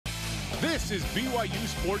This is BYU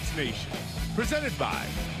Sports Nation, presented by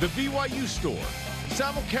the BYU Store,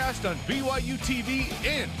 simulcast on BYU TV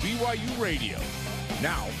and BYU Radio.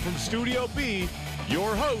 Now, from Studio B,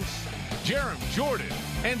 your hosts, Jarom, Jordan,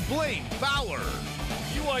 and Blaine Fowler.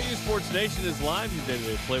 BYU Sports Nation is live. Your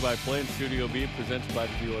day-to-day play-by-play in Studio B, presented by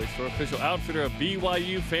the BYU Store, official outfitter of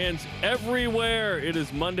BYU fans everywhere. It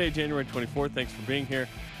is Monday, January 24th. Thanks for being here.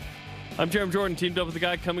 I'm Jarom Jordan, teamed up with the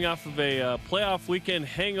guy coming off of a playoff weekend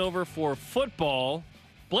hangover for football.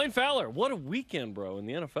 Blaine Fowler, what a weekend, bro, in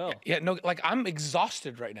the NFL. Yeah, no, like I'm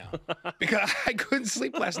exhausted right now because I couldn't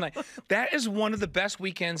sleep last night. That is one of the best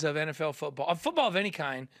weekends of NFL football, of football of any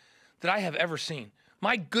kind, that I have ever seen.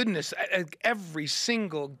 My goodness, every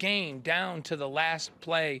single game down to the last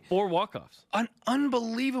play. 4 walk-offs.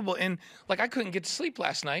 Unbelievable. And, like, I couldn't get to sleep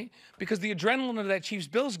last night because the adrenaline of that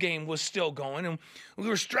Chiefs-Bills game was still going. And we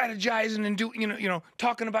were strategizing and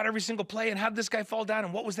talking about every single play and how did this guy fall down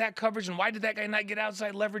and what was that coverage and why did that guy not get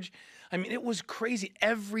outside leverage. I mean, it was crazy.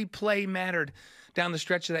 Every play mattered down the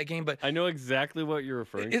stretch of that game. But I know exactly what you're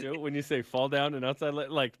referring to when you say fall down and outside,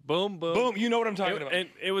 like boom, boom. Boom, you know what I'm talking about. And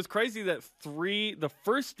it was crazy that the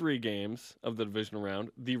first 3 games of the divisional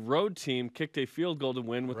round, the road team kicked a field goal to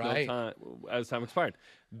win with no time as time expired.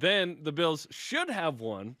 Then the Bills should have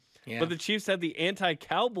won, but the Chiefs had the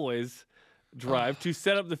anti-Cowboys drive to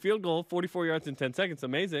set up the field goal, 44 yards in 10 seconds.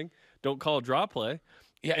 Amazing. Don't call a draw play.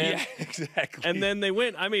 Yeah, exactly. And then they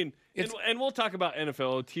win. I mean, and we'll talk about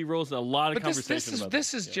NFL OT rules and a lot of conversations about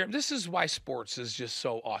this. This is why sports is just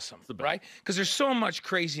so awesome, right? Because there's so much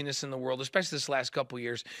craziness in the world, especially this last couple of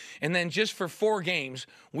years. And then just for 4 games,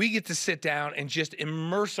 we get to sit down and just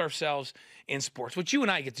immerse ourselves in sports, which you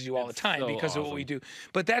and I get to do all the time because of what we do.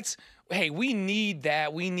 But hey, we need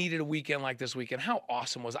that. We needed a weekend like this weekend. How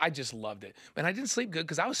awesome was it? I just loved it. And I didn't sleep good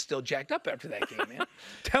because I was still jacked up after that game, man.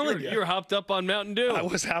 Telling you. You're hopped up on Mountain Dew. I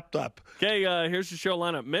was hopped up. Okay, here's the show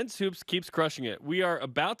lineup. Men's hoops keeps crushing it. We are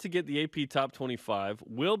about to get the AP Top 25.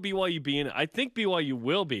 Will BYU be in it? I think BYU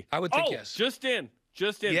will be. I would think yes. Just in.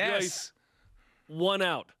 Yes. BYU's 1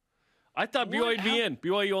 out. I thought BYU would be in.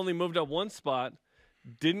 BYU only moved up 1 spot.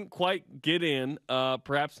 Didn't quite get in.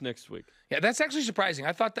 Perhaps next week. Yeah, that's actually surprising.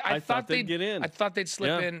 I thought they'd get in. I thought they'd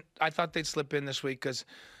slip in. I thought they'd slip in this week because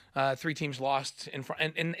 3 teams lost in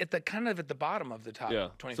front and at the bottom of the top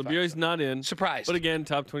 25. So BYU's not in. Surprise. But again,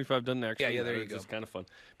 top 25 doesn't actually. Yeah, there you go. It's kind of fun.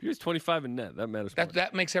 BYU's 25 in net. That matters.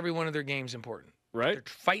 That makes every one of their games important. Right. They're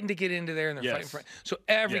fighting to get into there and they're fighting for it. So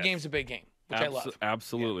every game's a big game, which I love.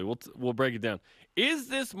 Absolutely. Yeah. We'll break it down. Is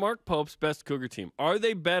this Mark Pope's best Cougar team? Are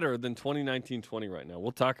they better than 2019-20 right now?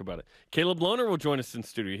 We'll talk about it. Caleb Lohner will join us in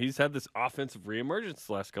studio. He's had this offensive reemergence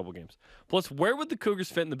the last couple games. Plus, where would the Cougars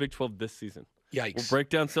fit in the Big 12 this season? Yikes. We'll break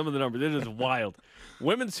down some of the numbers. It is wild.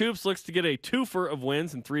 Women's hoops looks to get a twofer of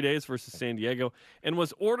wins in 3 days versus San Diego and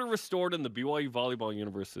was order restored in the BYU volleyball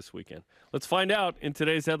universe this weekend. Let's find out in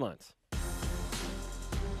today's headlines.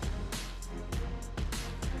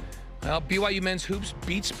 Well, BYU men's hoops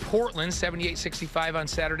beats Portland 78-65 on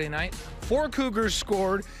Saturday night. 4 Cougars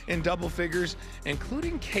scored in double figures,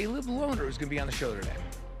 including Caleb Lohner, who's going to be on the show today.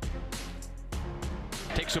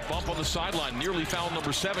 Takes a bump on the sideline, nearly foul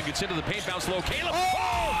number 7, gets into the paint, bounce low. Caleb,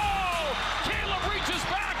 Caleb reaches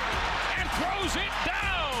back and throws it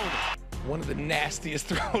down. One of the nastiest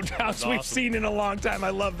throwdowns we've seen in a long time. I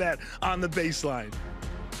love that on the baseline.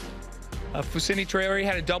 Fousseyni Traore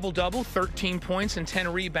had a double-double, 13 points and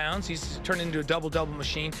 10 rebounds. He's turned into a double-double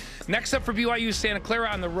machine. Next up for BYU, Santa Clara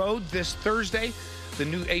on the road this Thursday. The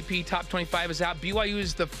new AP Top 25 is out. BYU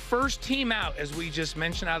is the first team out, as we just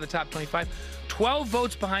mentioned, out of the Top 25. 12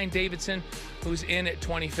 votes behind Davidson, who's in at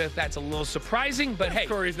 25th. That's a little surprising, but hey.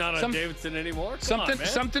 Corey's not on Davidson anymore.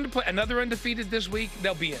 Something to play. Another undefeated this week.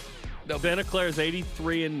 They'll be in. Santa Clara's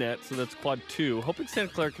 83 in net, so that's quad 2. Hoping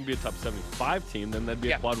Santa Clara can be a top 75 team, then that'd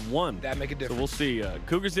be a quad 1. That'd make a difference. So we'll see.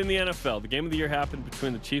 Cougars in the NFL. The game of the year happened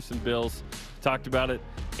between the Chiefs and Bills. Talked about it.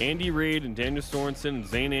 Andy Reid and Daniel Sorensen and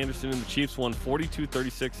Zane Anderson and the Chiefs won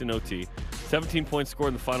 42-36 in OT. 17 points scored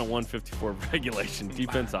in the final 154 of regulation.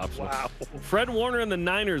 Defense optional. Wow. Fred Warner and the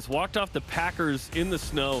Niners walked off the Packers in the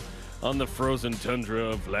snow on the frozen tundra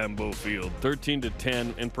of Lambeau Field,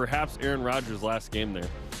 13-10, and perhaps Aaron Rodgers' last game there.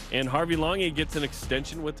 And Harvey Longy gets an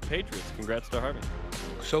extension with the Patriots. Congrats to Harvey.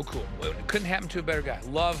 So cool. It couldn't happen to a better guy.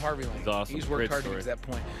 Love Harvey Longy. He's awesome. He's worked hard to get to that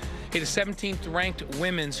point. Hey, the 17th ranked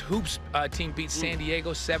women's hoops team beat San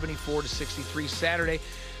Diego 74-63 Saturday.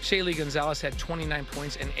 Shaylee Gonzalez had 29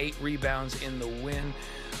 points and 8 rebounds in the win.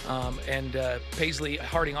 Paisley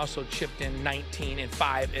Harding also chipped in 19 and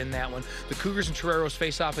 5 in that one. The Cougars and Toreros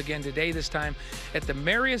face off again today, this time at the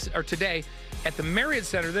Marriott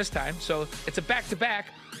Center this time. So it's a back-to-back,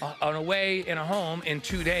 an away and a home in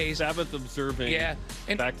 2 days. Sabbath observing. Yeah,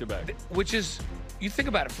 and back-to-back. Which is, you think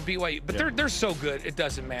about it for BYU, but they're so good it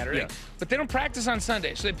doesn't matter. Yeah. But they don't practice on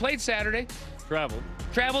Sunday, so they played Saturday.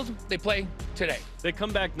 Traveled, they play today. They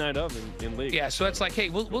come back night of in league. Yeah, so it's like, hey,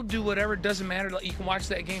 we'll do whatever. It doesn't matter. You can watch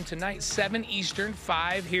that game tonight, 7 Eastern,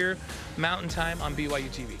 5 here Mountain Time on BYU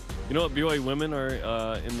TV. You know what BYU women are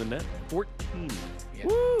in the net? 14. Yeah.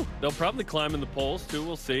 Woo! They'll probably climb in the polls, too.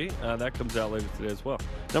 We'll see. That comes out later today as well.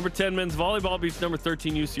 Number 10 men's volleyball beats number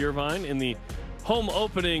 13 UC Irvine in the home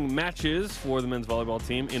opening matches for the men's volleyball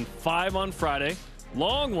team in 5 on Friday.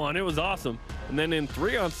 Long one. It was awesome. And then in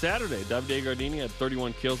 3 on Saturday, Davide Gardini had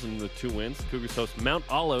 31 kills in the 2 wins. The Cougars host Mount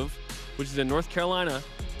Olive, which is in North Carolina,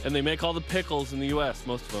 and they make all the pickles in the U.S.,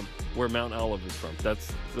 most of them, where Mount Olive is from. That's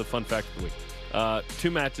the fun fact of the week.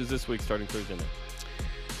 2 matches this week starting Thursday night.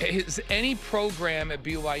 Is any program at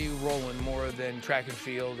BYU rolling more than track and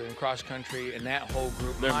field and cross country and that whole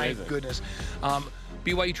group? They're My amazing. Goodness.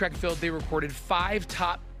 BYU track and field, they recorded 5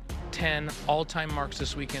 top 10 all-time marks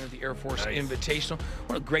this weekend at the Air Force Invitational.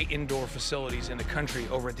 One of the great indoor facilities in the country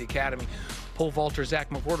over at the Academy. Pole vaulter Zach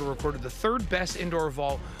McWhorter recorded the 3rd best indoor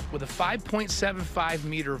vault with a 5.75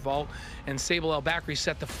 meter vault, and Sable El-Bakri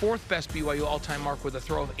set the 4th best BYU all-time mark with a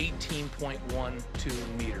throw of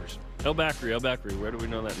 18.12 meters. El-Bakri, where do we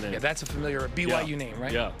know that name? Yeah, that's a familiar BYU name,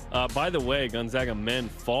 right? Yeah. By the way, Gonzaga men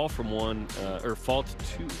fall to 2.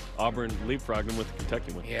 Auburn leapfrogged them with the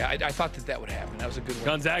Kentucky win. Yeah, I thought that would happen. That was a good one.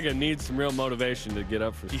 Gonzaga needs some real motivation to get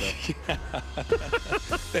up for stuff.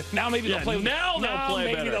 Now maybe they'll play. Now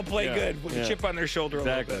they'll play good with a chip on their shoulder a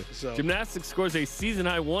little bit. So. Gymnastics scores a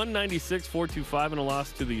season-high 196-425 in a a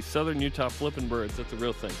loss to the Southern Utah Flippin' Birds. That's a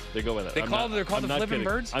real thing. They go by that. They're called the Flippin'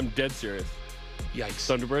 Birds? I'm dead serious. Yikes.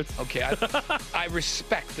 Thunderbirds? Okay, I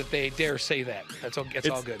respect that they dare say that. That's all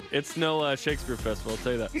good. It's no Shakespeare Festival, I'll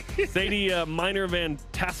tell you that. Sadie Minor Van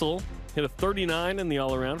Tassel hit a 39 in the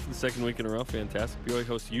all-around for the second week in a row. Fantastic. BYU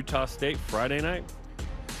hosts Utah State Friday night.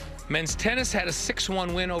 Men's tennis had a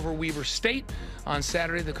 6-1 win over Weber State on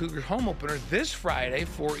Saturday. The Cougars home opener this Friday,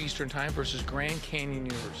 4 Eastern Time versus Grand Canyon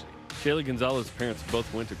University. Shaylee Gonzalez's parents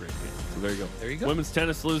both went to Grand Canyon, so there you go. There you go. Women's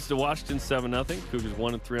tennis loses to Washington 7-0. Cougars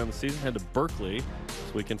 1-3 on the season. Head to Berkeley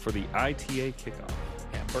this weekend for the ITA kickoff.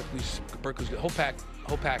 Yeah, Berkeley's good. Whole pack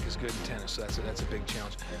is good in tennis, so that's a big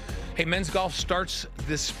challenge. Hey, men's golf starts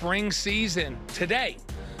the spring season today.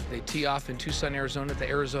 They tee off in Tucson, Arizona at the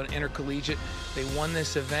Arizona Intercollegiate. They won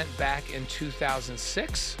this event back in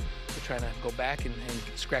 2006. They're trying to go back and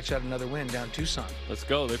scratch out another win down Tucson. Let's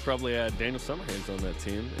go. They probably had Daniel Summerhays on that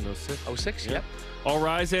team in 06. 06, yep. All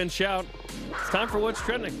rise and shout. It's time for What's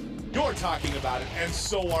Trending. You're talking about it, and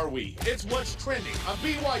so are we. It's What's Trending on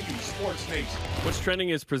BYU Sports Nation. What's Trending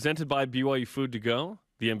is presented by BYU Food to Go,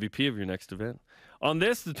 the MVP of your next event. On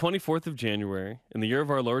this, the 24th of January, in the year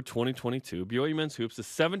of our Lord 2022, BYU men's hoops is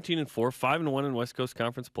 17-4, 5-1 in West Coast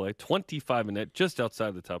Conference play, 25 in net, just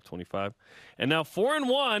outside the top 25, and now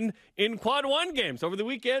 4-1 in Quad 1 games. Over the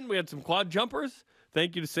weekend, we had some quad jumpers.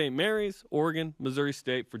 Thank you to St. Mary's, Oregon, Missouri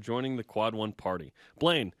State for joining the Quad 1 party.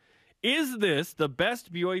 Blaine, is this the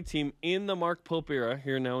best BYU team in the Mark Pope era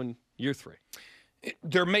here now in year 3?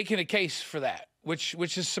 They're making a case for that, which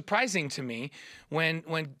is surprising to me. When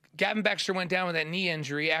Gavin Baxter went down with that knee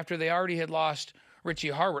injury after they already had lost Richie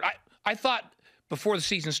Harward, I thought before the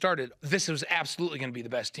season started this was absolutely going to be the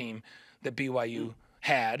best team that BYU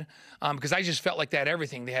had, because I just felt like they had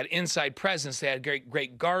everything. They had inside presence, they had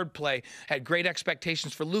great guard play, had great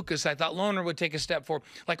expectations for Lucas. I thought Lohner would take a step forward.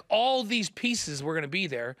 Like all these pieces were going to be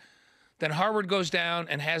there. Then Harward goes down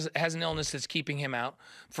and has an illness that's keeping him out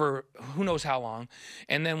for who knows how long.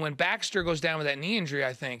 And then when Baxter goes down with that knee injury,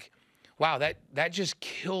 I think, wow, that just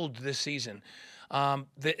killed this season.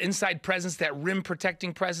 The inside presence, that rim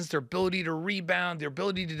protecting presence, their ability to rebound, their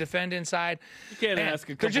ability to defend inside. You can't ask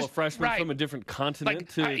a couple of freshmen from a different continent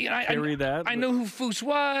to carry that. I knew who Foose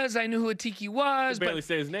was. I knew who Atiki was. You barely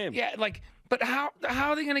say his name. Yeah, but how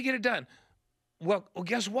are they going to get it done? Well,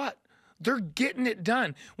 guess what? They're getting it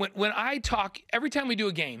done. When I talk, every time we do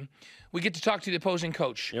a game, we get to talk to the opposing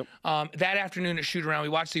coach. Yep. That afternoon at shoot-around, we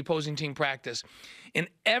watch the opposing team practice. And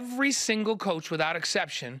every single coach, without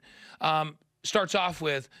exception, starts off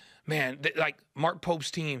with, man, Mark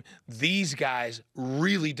Pope's team, these guys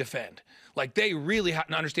really defend. Like, they really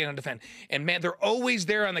understand how to defend. And, man, they're always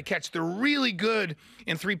there on the catch. They're really good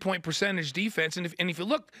in three-point percentage defense. And if you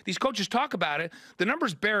look, these coaches talk about it, the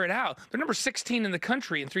numbers bear it out. They're number 16 in the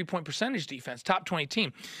country in three-point percentage defense, top 20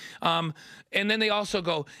 team. And then they also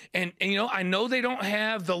go, and you know, I know they don't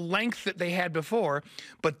have the length that they had before,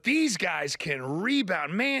 but these guys can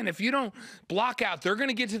rebound. Man, if you don't block out, they're going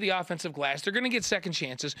to get to the offensive glass. They're going to get second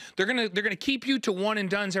chances. They're going to keep you to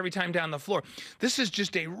one-and-dones every time down the floor. This is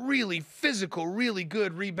just a really physical, really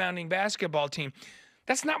good rebounding basketball team.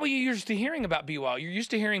 That's not what you're used to hearing about BYU. You're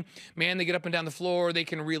used to hearing, man, they get up and down the floor, they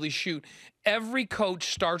can really shoot. Every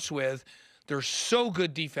coach starts with, they're so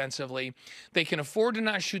good defensively. They can afford to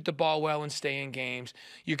not shoot the ball well and stay in games.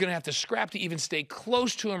 You're going to have to scrap to even stay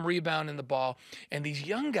close to them rebounding the ball. And these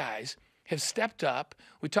young guys have stepped up.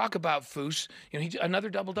 We talk about Foose, you know, another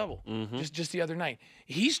double-double just the other night.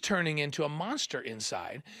 He's turning into a monster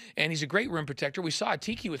inside, and he's a great rim protector. We saw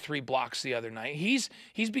Tiki with 3 blocks the other night. He's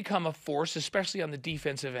become a force, especially on the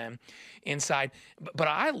defensive end inside. But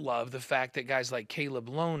I love the fact that guys like Caleb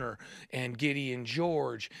Lohner and Gideon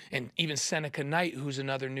George and even Seneca Knight, who's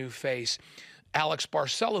another new face, Alex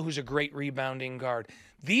Barcelo, who's a great rebounding guard.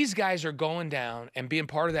 These guys are going down and being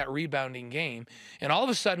part of that rebounding game. And all of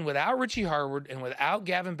a sudden, without Richie Harward and without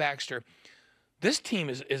Gavin Baxter, this team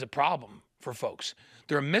is a problem for folks.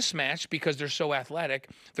 They're a mismatch because they're so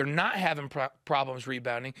athletic. They're not having problems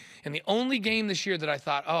rebounding. And the only game this year that I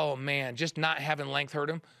thought, oh, man, just not having length hurt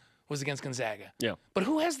them was against Gonzaga. Yeah. But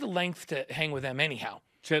who has the length to hang with them anyhow?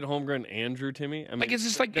 Chet Holmgren and Drew Timme. I mean, like, it's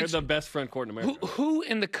just like they're the best front court in America. Who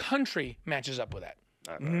in the country matches up with that?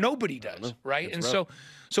 Nobody does, right? It's and rough.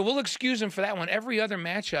 so we'll excuse them for that one. Every other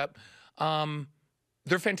matchup,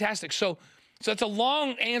 they're fantastic. So it's a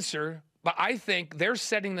long answer, but I think they're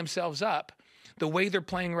setting themselves up the way they're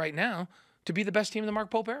playing right now to be the best team in the Mark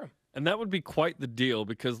Pope era. And that would be quite the deal,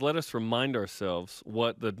 because let us remind ourselves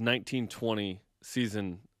what the 1920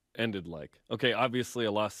 season ended like. Okay, obviously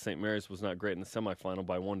a loss to St. Mary's was not great in the semifinal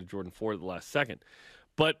by 1 to Jordan Ford at the last second.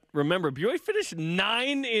 But remember, BYU finished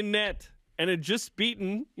 9 in net and had just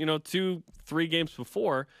beaten, 2-3 games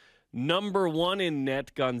before, number 1 in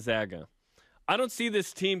net Gonzaga. I don't see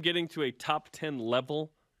this team getting to a top 10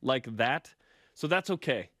 level like that, so that's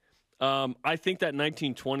okay. I think that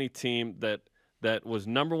 1920 team that was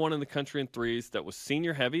number 1 in the country in threes, that was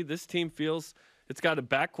senior heavy, this team feels it's got a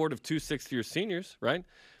backcourt of 2 sixth-year seniors, right?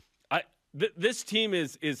 This team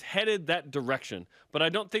is headed that direction, but I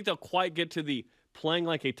don't think they'll quite get to the playing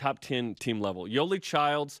like a top 10 team level. Yoli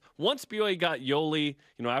Childs, once BYU got Yoli,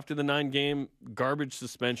 after the 9-game garbage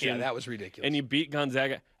suspension. Yeah, that was ridiculous. And you beat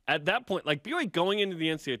Gonzaga. At that point, like BYU going into the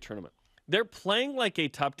NCAA tournament, they're playing like a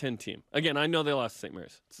top 10 team. Again, I know they lost to St.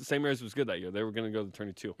 Mary's. St. Mary's was good that year. They were going to go to the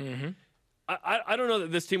tourney too. Mm-hmm. I don't know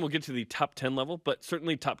that this team will get to the top 10 level, but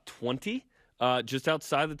certainly top 20, just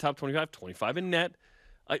outside the top 25 in net.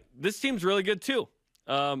 This team's really good too.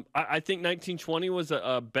 I think 1920 was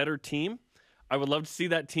a better team. I would love to see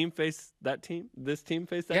that team face that team, this team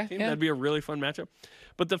face that team. Yeah. That'd be a really fun matchup.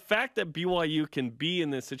 But the fact that BYU can be in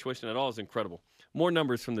this situation at all is incredible. More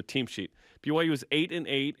numbers from the team sheet. BYU was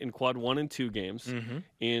 8-8 in quad 1 and 2 games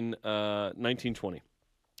in 1920.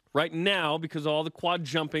 Right now, because of all the quad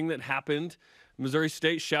jumping that happened, Missouri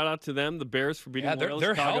State, shout out to them, the Bears for beating Loyola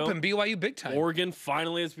they're Chicago. helping BYU big time. Oregon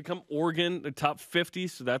finally has become Oregon, the top 50,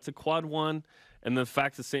 so that's a quad 1. And the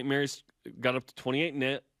fact that St. Mary's got up to 28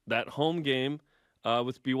 net, that home game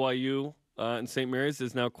with BYU and St. Mary's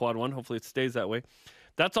is now quad 1. Hopefully it stays that way.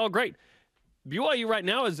 That's all great. BYU right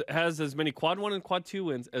now has as many quad 1 and quad 2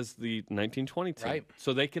 wins as the 1920 team. Right.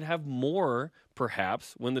 So they could have more,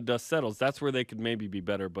 perhaps, when the dust settles. That's where they could maybe be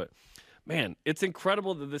better. But, man, it's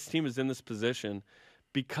incredible that this team is in this position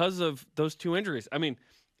because of those 2 injuries. I mean,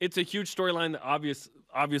 it's a huge storyline that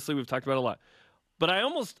obviously we've talked about a lot. But I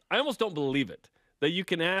almost don't believe it, that you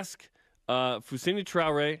can ask Fousseyni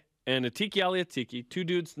Traoré and Atiki Aliatiki, 2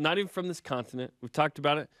 dudes not even from this continent. We've talked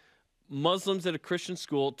about it. Muslims at a Christian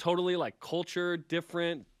school, totally like culture,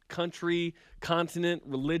 different country, continent,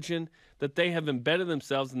 religion, that they have embedded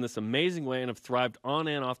themselves in this amazing way and have thrived on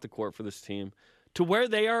and off the court for this team to where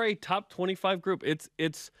they are a top 25 group.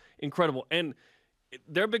 It's incredible. And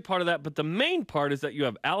they're a big part of that. But the main part is that you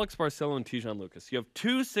have Alex Barcelo and Tijon Lucas. You have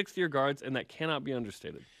 2 sixth-year guards, and that cannot be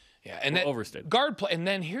understated. Yeah, and that overstated. Guard play. And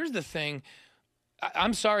then here's the thing.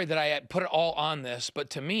 I'm sorry that I put it all on this,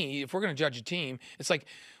 but to me, if we're going to judge a team, it's like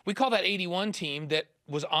we call that 81 team that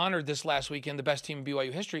was honored this last weekend, the best team in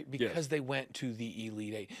BYU history, because they went to the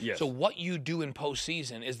Elite Eight. Yes. So what you do in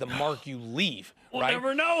postseason is the mark you leave. We'll right?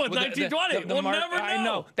 never know in 1920. We'll never know. I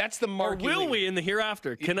know. That's the mark. Or will we in the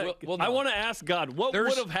hereafter? I want to ask God, what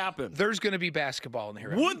would have happened? There's going to be basketball in the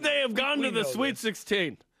hereafter. Would they have gone to the Sweet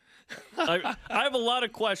 16? I have a lot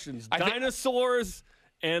of questions. Dinosaurs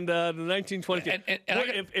and the 1920.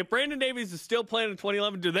 If Brandon Davies is still playing in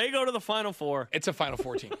 2011, do they go to the Final Four? It's a Final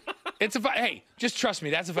Four team. Hey, just trust me,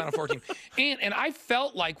 that's a Final Four team. And I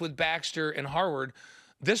felt like with Baxter and Harward,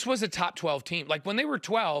 this was a top 12 team. Like when they were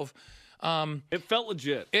 12, it felt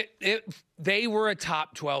legit. They were a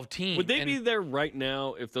top 12 team. Would they be there right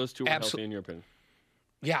now if those two were healthy, in your opinion?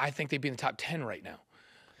 Yeah, I think they'd be in the top 10 right now.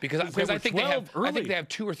 Because I think they have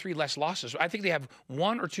 2 or 3 less losses. I think they have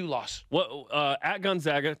 1 or 2 losses. Well, at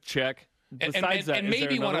Gonzaga, check. Besides that, and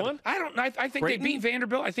maybe one. I don't know. I think Creighton? they beat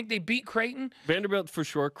Vanderbilt. I think they beat Creighton. Vanderbilt for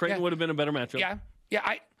sure. Creighton would have been a better matchup.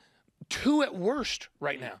 Yeah. 2 at worst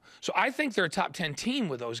right now. So I think they're a top 10 team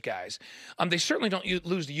with those guys. They certainly don't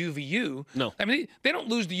lose to UVU. No. I mean, they don't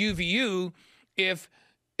lose to UVU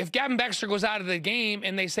if Gavin Baxter goes out of the game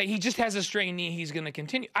and they say he just has a strained knee, he's going to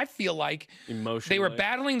continue. I feel like they were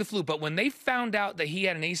battling the flu, but when they found out that he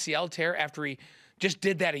had an ACL tear after he just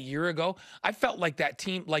did that a year ago, I felt like that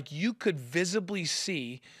team, like you could visibly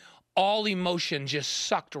see all emotion just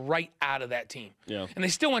sucked right out of that team. Yeah. And they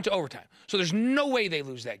still went to overtime. So there's no way they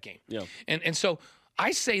lose that game. Yeah. And so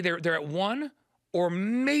I say they're at 1 or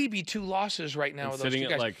maybe 2 losses right now with those sitting two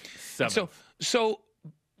guys. at like 7. So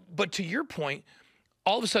but to your point,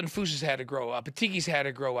 all of a sudden, Fooses had to grow up. Atiki's had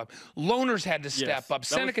to grow up. Lohner's had to step up.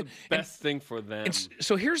 Seneca, that was the best thing for them.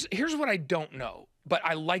 So here's what I don't know, but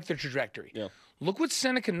I like their trajectory. Yeah. Look what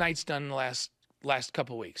Seneca Knight's done in the last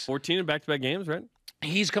couple of weeks. 14 in back-to-back games, right?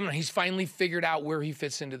 He's coming. He's finally figured out where he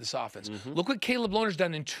fits into this offense. Look what Caleb Lohner's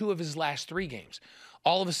done in 2 of his last 3 games.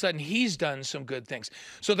 All of a sudden, he's done some good things.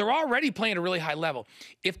 So they're already playing at a really high level.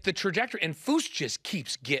 If the trajectory, and Foose just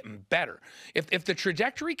keeps getting better. If the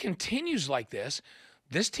trajectory continues like this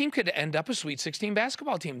team could end up a Sweet 16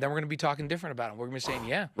 basketball team. Then we're going to be talking different about them. We're going to be saying,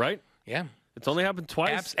 yeah. Right? Yeah. It's only happened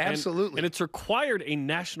twice. Absolutely. And it's required a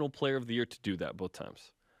National Player of the Year to do that both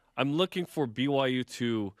times. I'm looking for BYU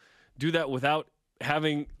to do that without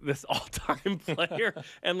having this all-time player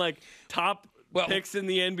and, like, top picks in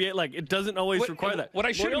the NBA. Like, it doesn't always require that. What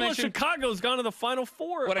I should have mentioned, Chicago's gone to the Final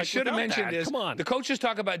Four. What I should have mentioned is, come on. The coaches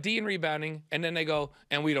talk about D and rebounding, and then they go,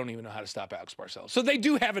 and we don't even know how to stop Alex Parcells. So they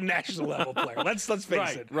do have a national level player. Let's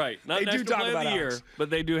face it. Right. Not they National do talk Player about of the Alex. Year, but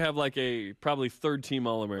they do have like a probably 3rd-team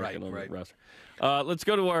All-American on the roster. Let's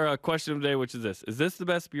go to our question of the day, which is this: is this the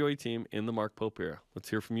best BYU team in the Mark Pope era? Let's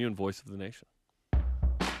hear from you in Voice of the Nation.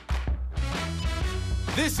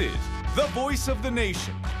 This is the Voice of the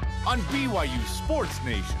Nation on BYU Sports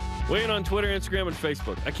Nation. Weigh in on Twitter, Instagram, and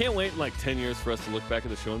Facebook. I can't wait in like 10 years for us to look back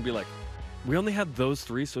at the show and be like, we only had those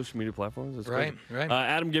 3 social media platforms? That's right.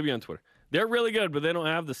 Adam Gibby on Twitter. They're really good, but they don't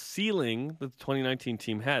have the ceiling that the 2019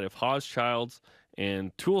 team had. If Haas, Childs,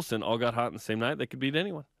 and Toulson all got hot in the same night, they could beat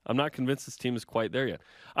anyone. I'm not convinced this team is quite there yet.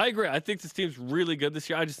 I agree. I think this team's really good this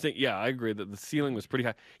year. I just think, I agree that the ceiling was pretty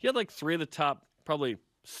high. You had like 3 of the top probably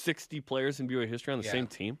 60 players in BYU history on the same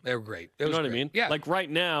team. They were great. You know what I mean? Yeah. Like right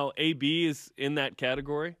now, AB is in that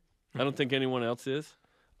category. I don't think anyone else is.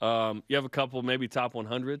 You have a couple maybe top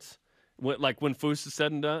 100s. Like when Foose is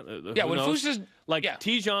said and done. When Foose is like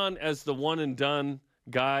Tijon as the one and done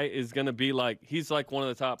guy is going to be like he's like one of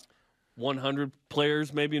the top 100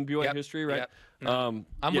 players maybe in BYU history, right? Yep. No,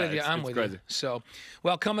 I'm with you. I'm with you. So,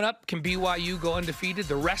 coming up, can BYU go undefeated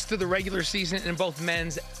the rest of the regular season in both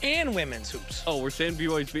men's and women's hoops? Oh, we're saying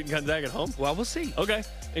BYU's beating Gonzaga at home? Well, we'll see. Okay.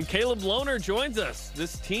 And Caleb Lohner joins us.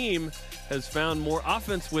 This team has found more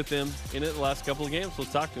offense with him in it the last couple of games. We'll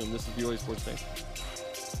talk to him. This is BYU Sports Nation.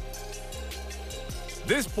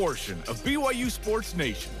 This portion of BYU Sports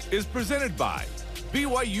Nation is presented by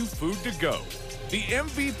BYU Food to Go, the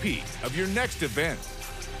MVP of your next event.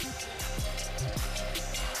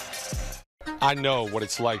 I know what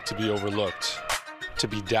it's like to be overlooked, to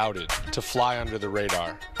be doubted, to fly under the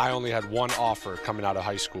radar. I only had one offer coming out of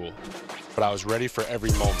high school, but I was ready for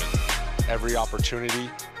every moment, every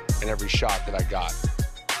opportunity, and every shot that I got.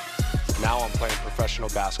 Now I'm playing professional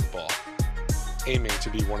basketball, aiming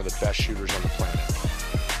to be one of the best shooters on the planet.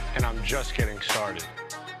 And I'm just getting started.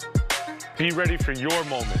 Be ready for your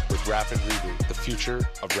moment with Rapid Reboot, the future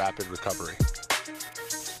of rapid recovery.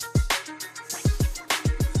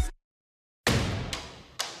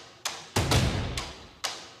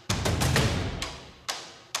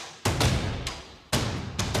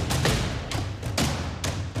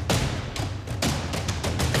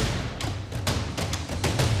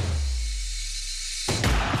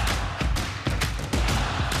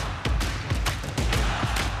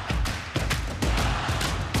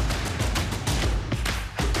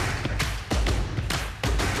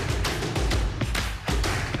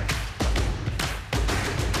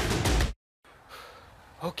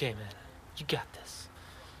 Okay, man. You got this.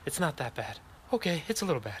 It's not that bad. Okay, it's a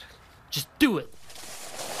little bad. Just do it.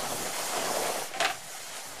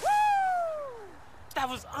 That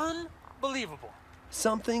was unbelievable.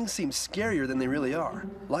 Some things seem scarier than they really are,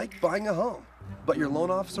 like buying a home. But your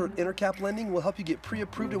loan officer at Intercap Lending will help you get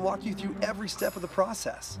pre-approved and walk you through every step of the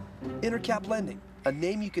process. Intercap Lending, a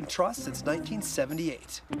name you can trust since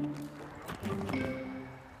 1978.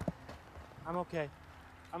 I'm okay.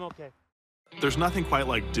 I'm okay. There's nothing quite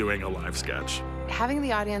like doing a live sketch. Having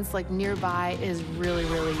the audience like nearby is really,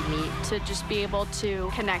 really neat to just be able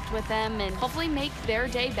to connect with them and hopefully make their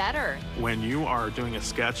day better. When you are doing a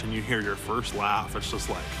sketch and you hear your first laugh, it's just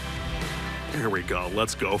like, here we go,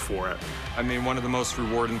 let's go for it. I mean, one of the most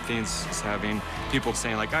rewarding things is having people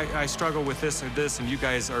saying, like, I struggle with this and this, and you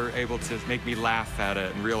guys are able to make me laugh at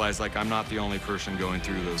it and realize, like, I'm not the only person going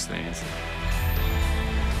through those things.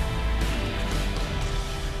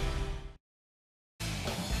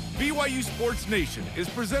 BYU Sports Nation is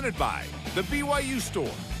presented by the BYU Store,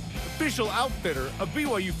 official outfitter of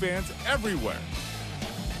BYU fans everywhere.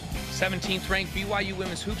 17th ranked BYU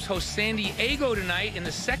women's hoops host San Diego tonight in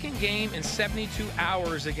the second game in 72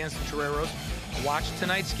 hours against the Toreros. Watch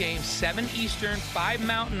tonight's game, 7 Eastern, 5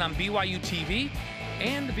 Mountain on BYU TV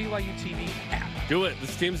and the BYU TV app. Do it.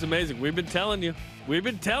 This team's amazing. We've been telling you. We've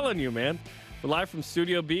been telling you, man. We're live from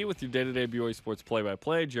Studio B with your day-to-day BYU Sports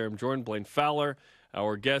play-by-play. Jarom, Jordan, Blaine, Fowler.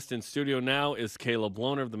 Our guest in studio now is Caleb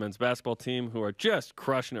Lohner of the men's basketball team, who are just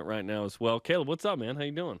crushing it right now as well. Caleb, what's up, man? How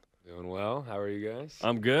you doing? Doing well. How are you guys?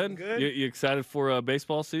 I'm good. I'm good. You excited for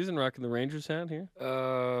baseball season, rocking the Rangers hat here?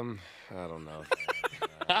 I don't know.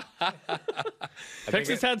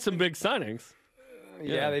 Texas had some big signings.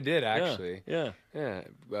 Yeah, they did, actually. Yeah.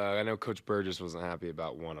 I know Coach Burgess wasn't happy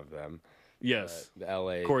about one of them. Yes. The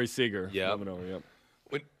L.A. Corey Seager. Yep.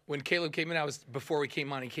 When Caleb came in, before we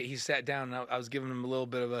came on, he sat down and I was giving him a little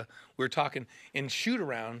bit of we were talking in shoot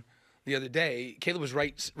around the other day. Caleb was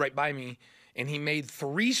right by me, and he made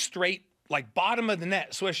 3 straight, like, bottom of the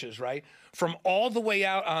net swishes, right? From all the way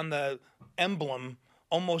out on the emblem,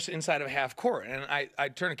 almost inside of half court. And I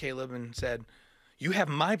turned to Caleb and said, you have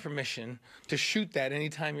my permission to shoot that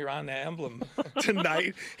anytime you're on that emblem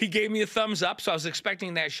tonight. He gave me a thumbs up, so I was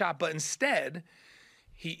expecting that shot. But instead,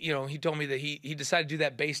 he told me that he decided to do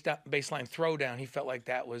that baseline throwdown. He felt like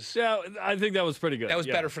that was... Yeah, I think that was pretty good. That was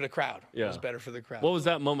better for the crowd. Yeah. It was better for the crowd. What was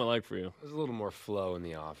that moment like for you? There's a little more flow in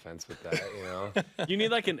the offense with that, you know? You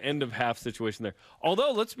need like an end-of-half situation there.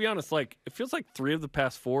 Although, let's be honest, like it feels like 3 of the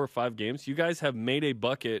past 4 or 5 games, you guys have made a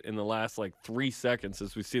bucket in the last like 3 seconds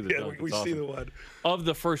as we see the dunk. We see the one. Of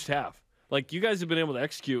the first half. Like, you guys have been able to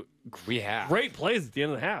execute great plays at the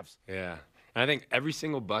end of the halves. Yeah. And I think every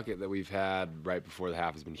single bucket that we've had right before the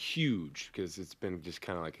half has been huge because it's been just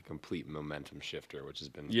kind of like a complete momentum shifter, which has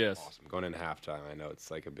been awesome. Going into halftime, I know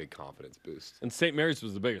it's like a big confidence boost. And St. Mary's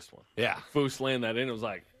was the biggest one. Yeah. Foose laying that in, it was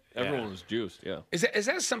like everyone was juiced. Yeah. Is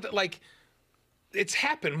that something like it's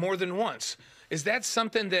happened more than once? Is that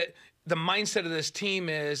something that the mindset of this team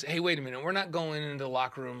is, hey, wait a minute, we're not going into the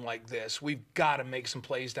locker room like this. We've got to make some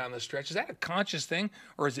plays down the stretch. Is that a conscious thing,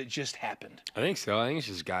 or has it just happened? I think so. I think it's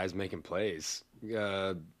just guys making plays.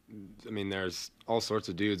 I mean, there's all sorts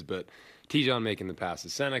of dudes, but T-John making the pass to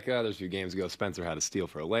Seneca. There's a few games ago, Spencer had a steal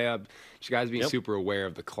for a layup. Just guys being super aware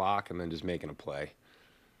of the clock and then just making a play.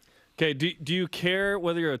 Okay, do you care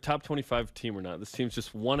whether you're a top 25 team or not? This team's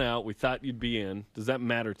just one out. We thought you'd be in. Does that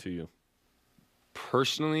matter to you?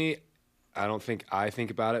 Personally, I don't think I think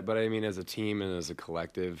about it, but I mean, as a team and as a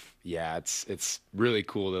collective, yeah, it's really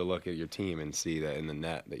cool to look at your team and see that in the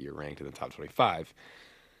net that you're ranked in the top 25.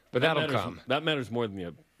 But that'll come. That matters more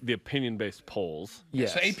than the opinion-based polls. Yeah.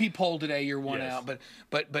 So AP poll today, you're one out, but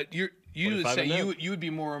you would say you would be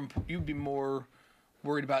more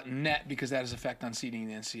worried about net because that has effect on seeding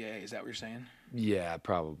the NCAA. Is that what you're saying? Yeah,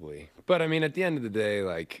 probably. But I mean, at the end of the day,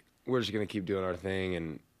 like, we're just gonna keep doing our thing,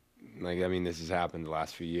 and like, I mean, this has happened the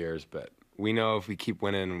last few years, but we know if we keep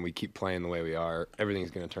winning and we keep playing the way we are, everything's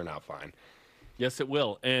going to turn out fine. Yes, it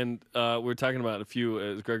will. And we're talking about a few,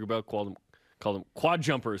 as Gregor Bell called them quad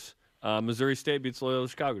jumpers. Missouri State beats Loyola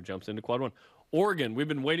Chicago, jumps into quad 1. Oregon, we've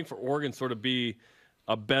been waiting for Oregon sort of be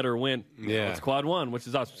a better win. Yeah. It's quad 1, which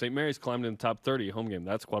is awesome. St. Mary's climbed in the top 30 home game.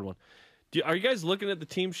 That's quad 1. Are you guys looking at the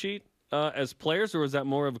team sheet as players, or is that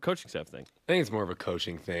more of a coaching staff thing? I think it's more of a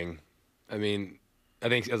coaching thing. I mean, I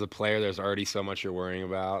think as a player, there's already so much you're worrying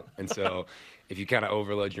about. And so if you kind of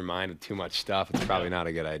overload your mind with too much stuff, it's probably not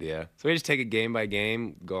a good idea. So we just take it game by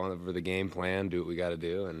game, go over the game plan, do what we got to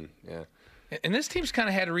do, and yeah. And this team's kind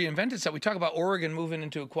of had to reinvent itself. We talk about Oregon moving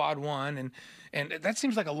into a quad 1, and that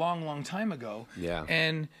seems like a long, long time ago. Yeah.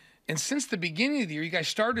 And And since the beginning of the year, you guys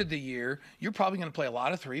started the year, you're probably going to play a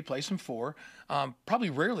lot of 3, play some 4. Probably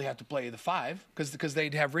rarely have to play the 5 because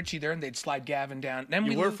they'd have Richie there and they'd slide Gavin down. Then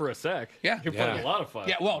you were for a sec. Yeah. You're playing a lot of 5.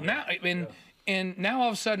 Yeah, well, now and now all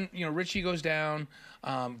of a sudden, Richie goes down.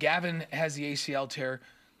 Gavin has the ACL tear.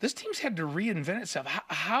 This team's had to reinvent itself.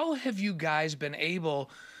 How have you guys been able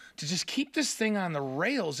to just keep this thing on the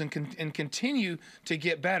rails and continue to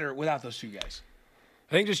get better without those 2 guys?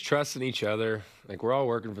 I think just trusting each other. Like, we're all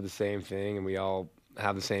working for the same thing, and we all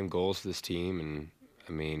have the same goals for this team. And,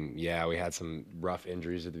 I mean, yeah, we had some rough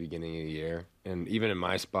injuries at the beginning of the year. And even in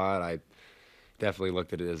my spot, I definitely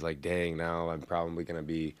looked at it as like, dang, now I'm probably going to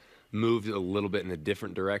be moved a little bit in a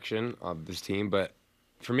different direction of this team. But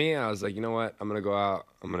for me, I was like, you know what? I'm going to go out.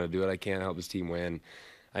 I'm going to do what I can to help this team win.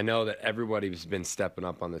 I know that everybody's been stepping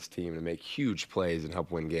up on this team to make huge plays and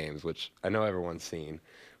help win games, which I know everyone's seen,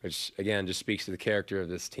 which, again, just speaks to the character of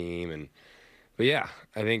this team. But, yeah,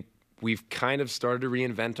 I think we've kind of started to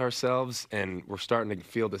reinvent ourselves, and we're starting to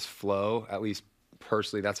feel this flow. At least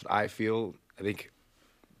personally, that's what I feel.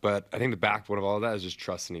 But I think the backbone of all of that is just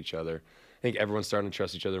trusting each other. I think everyone's starting to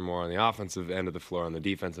trust each other more on the offensive end of the floor, on the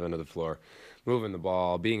defensive end of the floor, moving the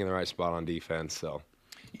ball, being in the right spot on defense. So,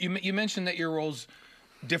 you mentioned that your role's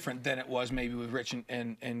different than it was maybe with Rich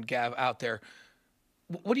and Gav out there.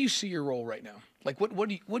 What do you see your role right now? Like, what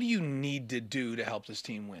do you need to do to help this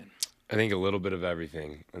team win? I think a little bit of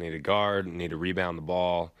everything. I need a guard, I need to rebound the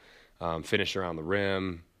ball, finish around the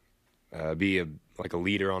rim, be a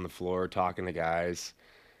leader on the floor, talking to guys.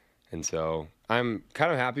 And so I'm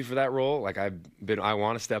kind of happy for that role. Like, I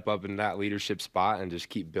want to step up in that leadership spot and just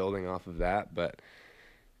keep building off of that. But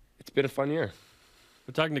it's been a fun year.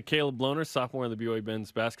 We're talking to Caleb Lohner, sophomore on the BYU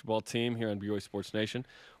men's basketball team here on BYU Sports Nation.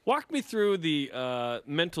 Walk me through the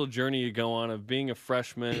mental journey you go on of being a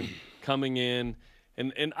freshman, coming in.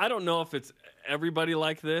 And I don't know if it's everybody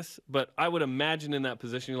like this, but I would imagine in that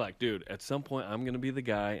position, you're like, dude, at some point I'm going to be the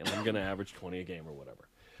guy and I'm going to average 20 a game or whatever.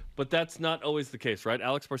 But that's not always the case, right?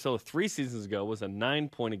 Alex Barcelo 3 seasons ago was a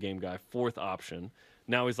 9-point-a-game guy, 4th option.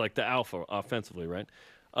 Now he's like the alpha offensively, right?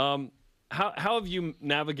 How have you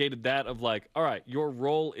navigated that of like, all right, your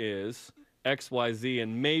role is X, Y, Z,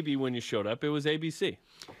 and maybe when you showed up, it was ABC?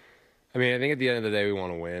 I mean, I think at the end of the day, we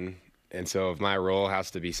want to win. And so if my role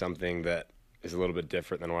has to be something that is a little bit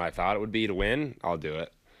different than what I thought it would be to win, I'll do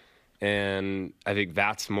it. And I think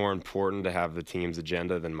that's more important to have the team's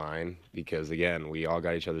agenda than mine because, again, we all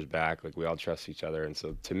got each other's back. Like, we all trust each other. And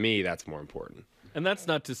so to me, that's more important. And that's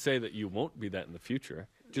not to say that you won't be that in the future.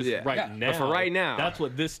 Just now. But for right now. That's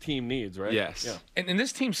what this team needs, right? Yes. Yeah. And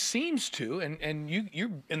this team seems to, and you're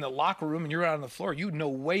in the locker room and you're out on the floor, you know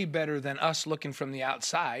way better than us looking from the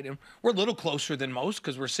outside. And we're a little closer than most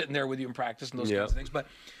because we're sitting there with you in practice and those kinds of things. But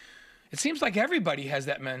it seems like everybody has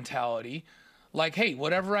that mentality. Like, hey,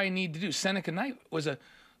 whatever I need to do. Seneca Knight was a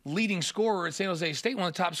leading scorer at San Jose State, one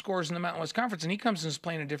of the top scorers in the Mountain West Conference, and he comes and is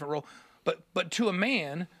playing a different role. But to a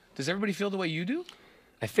man, does everybody feel the way you do?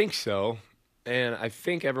 I think so. And I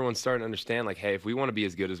think everyone's starting to understand, like, hey, if we want to be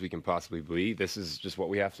as good as we can possibly be, this is just what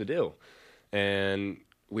we have to do. And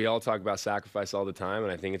we all talk about sacrifice all the time,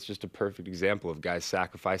 and I think it's just a perfect example of guys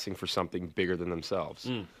sacrificing for something bigger than themselves.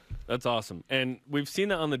 That's awesome. And we've seen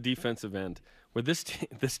that on the defensive end, where this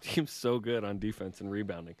team's so good on defense and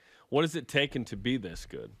rebounding. What has it taken to be this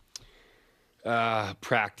good?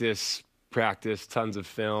 Practice, tons of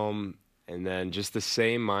film, and then just the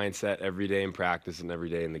same mindset every day in practice and every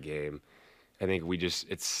day in the game. I think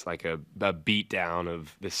it's like a beat down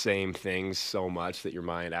of the same things so much that your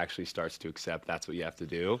mind actually starts to accept that's what you have to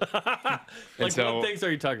do. What things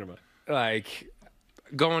are you talking about? Like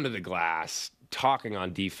going to the glass, talking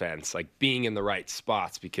on defense, like being in the right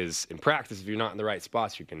spots, because in practice, if you're not in the right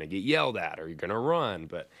spots, you're going to get yelled at or you're going to run.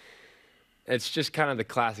 But it's just kind of the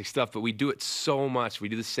classic stuff, but we do it so much. We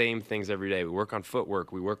do the same things every day. We work on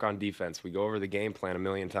footwork. We work on defense. We go over the game plan a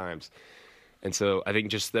million times. And so I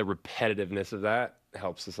think just the repetitiveness of that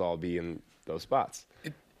helps us all be in those spots.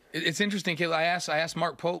 It's interesting, Caleb. I asked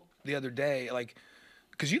Mark Pope the other day, like,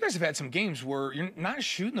 because you guys have had some games where you're not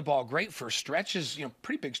shooting the ball great for stretches,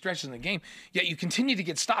 pretty big stretches in the game, yet you continue to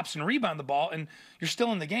get stops and rebound the ball, and you're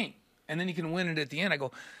still in the game. And then you can win it at the end. I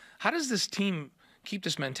go, how does this team keep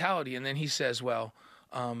this mentality? And then he says, well,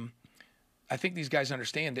 I think these guys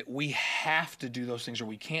understand that we have to do those things or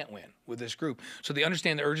we can't win with this group. So they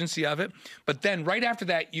understand the urgency of it. But then right after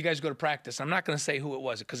that, you guys go to practice. I'm not going to say who it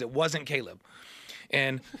was because it wasn't Caleb.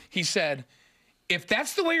 And he said, if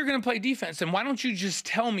that's the way you're going to play defense, then why don't you just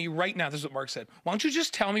tell me right now? This is what Mark said. Why don't you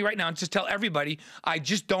just tell me right now and just tell everybody, I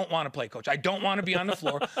just don't want to play, coach. I don't want to be on the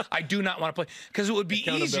floor. I do not want to play. Because it would be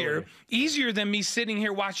easier than me sitting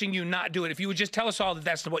here watching you not do it. If you would just tell us all that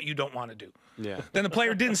that's what you don't want to do. Yeah. Then the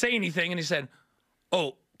player didn't say anything, and he said,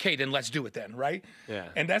 oh, okay, then let's do it then, right? Yeah.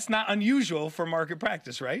 And that's not unusual for market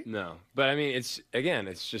practice, right? No. But, I mean, it's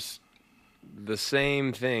just the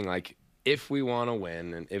same thing. Like, if we want to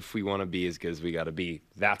win and if we want to be as good as we got to be,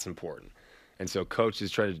 that's important. And so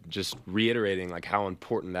coaches try to just reiterating like how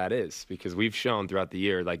important that is, because we've shown throughout the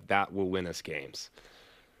year like that will win us games.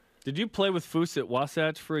 Did you play with Foose at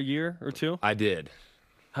Wasatch for a year or two? I did.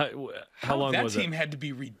 How long was it? That team had to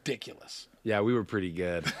be ridiculous. Yeah, we were pretty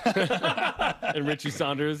good. And Richie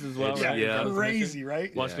Saunders as well, right? Yeah, crazy,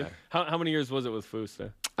 right? Yeah. How many years was it with Foose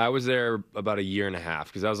there? I was there about a year and a half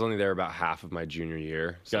because I was only there about half of my junior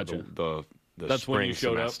year. So Gotcha. The That's spring when you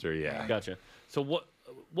showed semester, up? Yeah. Gotcha. So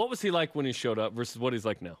what was he like when he showed up versus what he's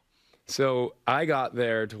like now? So I got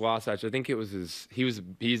there to Wasatch. I think it was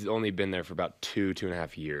he's only been there for about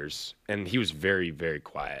 2.5 years, and he was very, very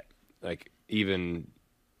quiet. Like even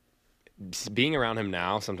being around him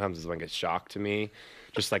now sometimes is like a shock to me,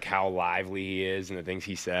 just like how lively he is and the things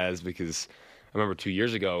he says, because I remember 2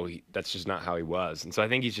 years ago, that's just not how he was. And so I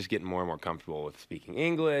think he's just getting more and more comfortable with speaking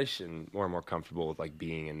English and more comfortable with like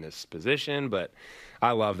being in this position. But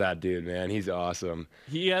I love that dude, man. He's awesome.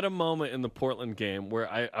 He had a moment in the Portland game where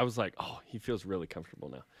I was like, oh, he feels really comfortable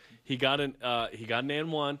now. He got an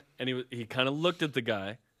and one, and he kind of looked at the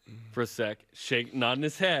guy for a sec, nodding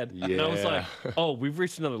his head. Yeah. And I was like, oh, we've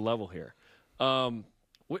reached another level here.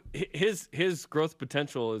 His growth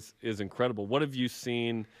potential is incredible. What have you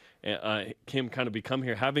seen him kind of become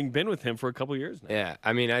here, having been with him for a couple years now? Yeah,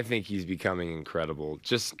 I mean, I think he's becoming incredible.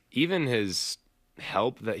 Just even his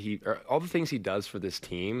help all the things he does for this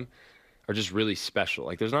team are just really special.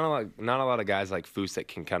 Like, there's not a lot of guys like Foose that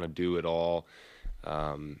can kind of do it all,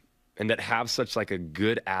 and that have such like a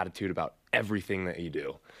good attitude about everything that you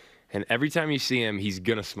do. And every time you see him, he's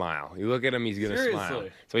going to smile. You look at him, he's going to smile.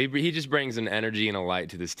 So he just brings an energy and a light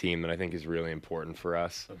to this team that I think is really important for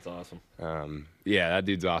us. That's awesome. Yeah, that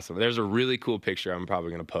dude's awesome. There's a really cool picture I'm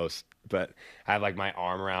probably going to post, but I have like my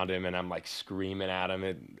arm around him and I'm like screaming at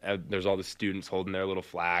him. There's all the students holding their little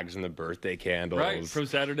flags and the birthday candles. Right, from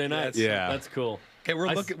Saturday nights. Yeah. That's cool. Okay,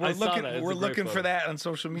 we're looking for that on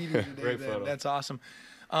social media today. Great photo. That's awesome.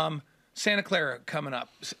 Santa Clara coming up.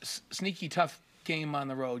 Sneaky tough game on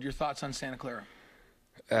the road. Your thoughts on Santa Clara?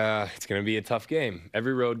 It's going to be a tough game.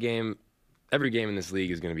 Every road game, every game in this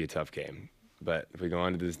league is going to be a tough game. But if we go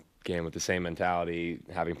into this game with the same mentality,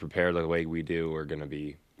 having prepared the way we do, we're going to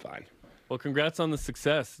be fine. Well, congrats on the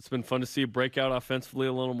success. It's been fun to see you break out offensively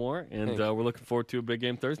a little more, and we're looking forward to a big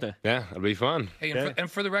game Thursday. Yeah, it'll be fun. Hey, and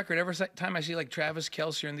for the record, every time I see like Travis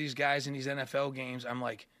Kelce and these guys in these NFL games, I'm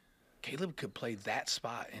like, Caleb could play that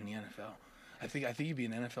spot in the NFL. I think you'd be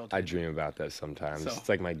an NFL team. I dream about that sometimes. It's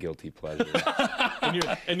like my guilty pleasure.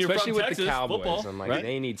 and you're especially from with Texas, the Cowboys. football, I'm like, right?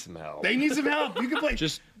 They need some help. They need some help. You can play.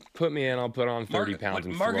 Just put me in. I'll put on 30 pounds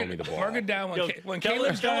and throw me the ball. Mark it down when Caleb's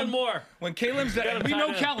Caleb's done. more. When Caleb's done, we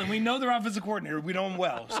know Kellen. We know their offensive coordinator. We know him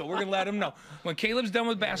well, so we're gonna let him know. When Caleb's done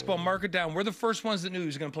with basketball, mark it down. We're the first ones that knew he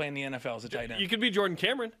was gonna play in the NFL as a tight end. You could be Jordan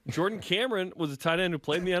Cameron. Jordan Cameron was a tight end who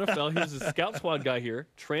played in the NFL. He was a scout squad guy here.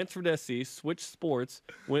 Transferred to SC, switched sports,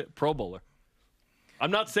 went Pro Bowler. I'm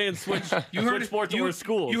not saying switch sports or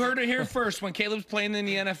schools. You heard it here first. When Caleb's playing in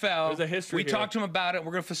the NFL, there's a history. We talked to him about it.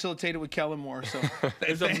 We're going to facilitate it with Kellen Moore. So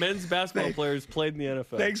there's a men's basketball player who's played in the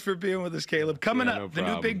NFL. Thanks for being with us, Caleb. Coming up, the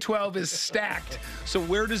new Big 12 is stacked. So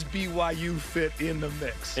where does BYU fit in the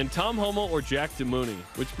mix? And Tom Homo or Jack DeMooney,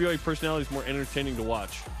 which BYU personality is more entertaining to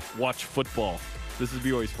watch? Watch football. This is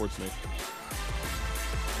BYU Sports Nation.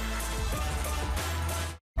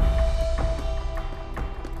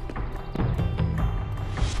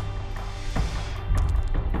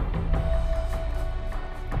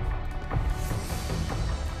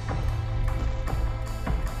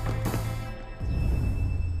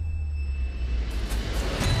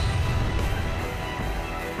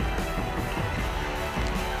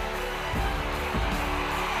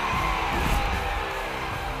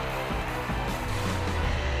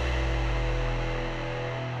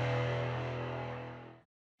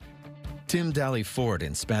 Tim Daly Ford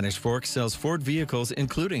in Spanish Fork sells Ford vehicles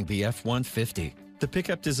including the F-150, the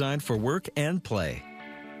pickup designed for work and play.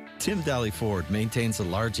 Tim Daly Ford maintains a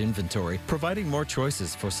large inventory, providing more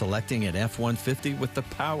choices for selecting an F-150 with the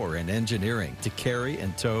power and engineering to carry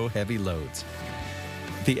and tow heavy loads.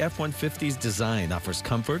 The F-150's design offers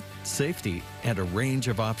comfort, safety, and a range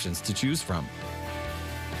of options to choose from.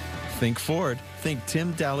 Think Ford. Think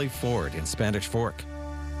Tim Daly Ford in Spanish Fork.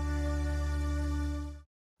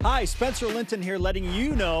 Hi, Spencer Linton here, letting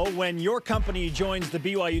you know when your company joins the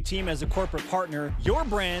BYU team as a corporate partner, your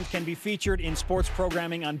brand can be featured in sports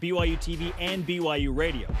programming on BYU TV and BYU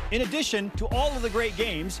Radio. In addition to all of the great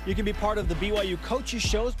games, you can be part of the BYU coaches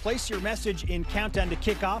shows, place your message in Countdown to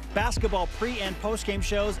Kickoff, basketball pre- and post-game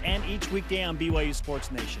shows, and each weekday on BYU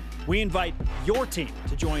Sports Nation. We invite your team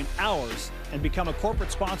to join ours and become a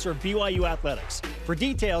corporate sponsor of BYU Athletics. For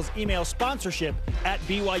details, email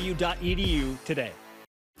sponsorship@byu.edu today.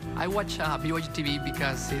 I watch BYU TV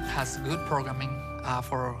because it has good programming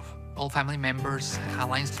for all family members,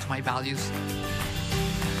 aligns to my values.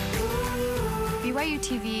 BYU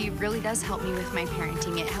TV really does help me with my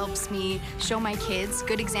parenting. It helps me show my kids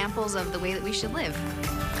good examples of the way that we should live.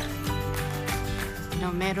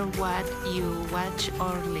 No matter what you watch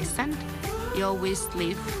or listen, you always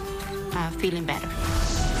leave feeling better.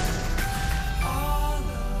 All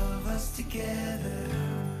of us together.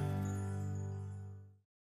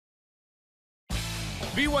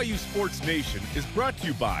 BYU Sports Nation is brought to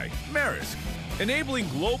you by Maersk, enabling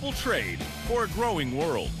global trade for a growing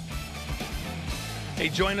world. Hey,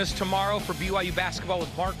 join us tomorrow for BYU basketball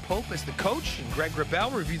with Mark Pope as the coach and Greg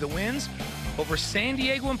Grabel review the wins over San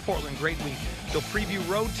Diego and Portland. Great week. They'll preview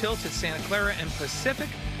road tilts at Santa Clara and Pacific.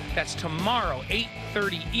 That's tomorrow,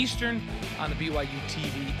 8:30 Eastern on the BYU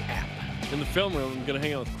TV app. In the film room, I'm going to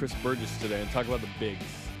hang out with Chris Burgess today and talk about the bigs.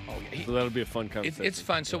 Oh, yeah. So that'll be a fun conversation. It's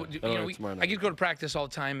fun. So, Yeah, I get to go to practice all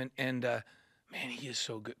the time, and man, he is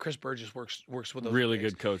so good. Chris Burgess works with those really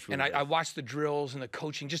bigs. good coach. And I watch the drills and the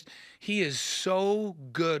coaching. He is so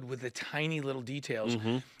good with the tiny little details.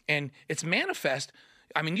 Mm-hmm. And it's manifest.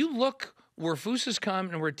 I mean, you look where Fusa's come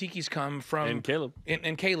and where Tiki's come from. And Caleb.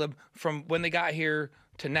 And Caleb from when they got here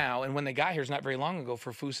to now, and when they got here is not very long ago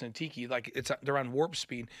for Fusa and Tiki. Like they're on warp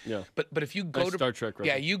speed. Yeah. But if you go nice to Star Trek, right?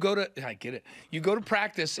 Yeah, you go to I get it. You go to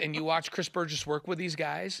practice and you watch Chris Burgess work with these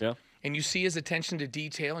guys. Yeah. And you see his attention to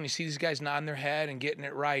detail, and you see these guys nodding their head and getting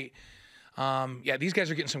it right. These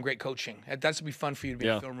guys are getting some great coaching. That's to be fun for you to be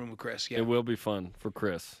in the film room with Chris. Yeah. It will be fun for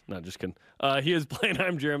Chris. Not just kidding. He is Blaine.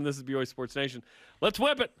 I'm Jarom. This is BYU Sports Nation. Let's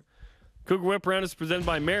whip it. Cougar Whip Round is presented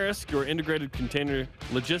by Maersk, your integrated container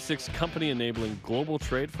logistics company enabling global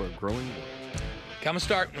trade for a growing world. Come and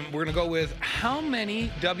start. We're going to go with how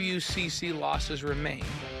many WCC losses remain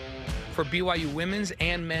for BYU women's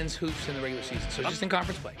and men's hoops in the regular season. So just in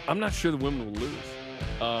conference play. I'm not sure the women will lose.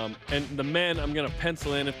 And the men, I'm going to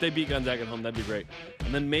pencil in. If they beat Gonzaga at home, that'd be great.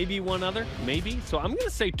 And then maybe one other, maybe. So I'm going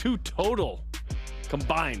to say 2 total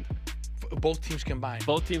combined. Both teams combined.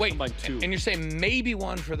 Both teams combined 2. And you're saying maybe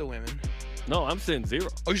 1 for the women. No, I'm saying 0.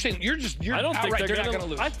 Oh, you're saying you're I don't think they're not going to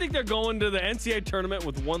lose. I think they're going to the NCAA tournament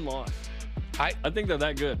with 1 loss. I think they're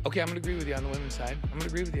that good. Okay, I'm going to agree with you on the women's side. I'm going to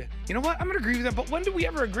agree with you. You know what? I'm going to agree with them. But when do we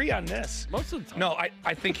ever agree on this? Most of the time. No,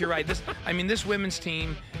 I think you're right. This women's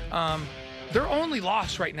team, their only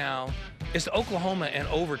loss right now is to Oklahoma in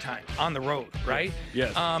overtime on the road, right?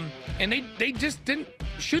 Yes. And they just didn't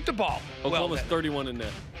shoot the ball. Oklahoma's 31 in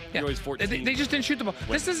net. Yeah. BYU's 14. They just didn't shoot the ball.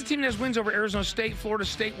 This is a team that has wins over Arizona State, Florida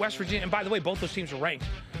State, West Virginia. And by the way, both those teams were ranked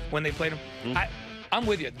when they played them. Mm-hmm. I'm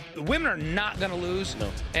with you. The women are not going to lose.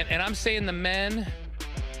 No. And I'm saying the men,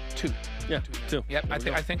 2. Yeah, 2. Yep.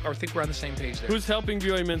 I think we're on the same page there. Who's helping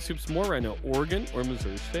BYU men's hoops more right now, Oregon or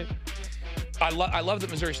Missouri State? I love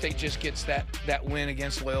that Missouri State just gets that win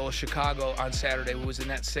against Loyola Chicago on Saturday. It was in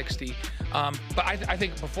that 60. But I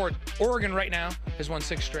think before Oregon right now has won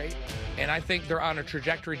 6 straight, and I think they're on a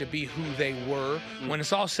trajectory to be who they were. When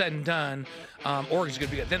it's all said and done, Oregon's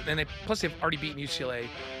going to be good. And plus they've already beaten UCLA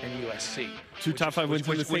and USC. 2 top 5 wins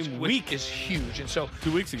in the same week. Which is huge. And so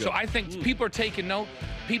 2 weeks ago. So I think people are taking note.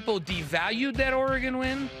 People devalued that Oregon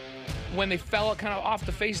win when they fell kind of off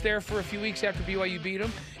the face there for a few weeks after BYU beat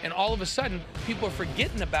them. And all of a sudden, people are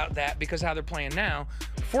forgetting about that because of how they're playing now.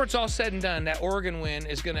 Before it's all said and done, that Oregon win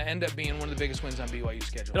is going to end up being one of the biggest wins on BYU's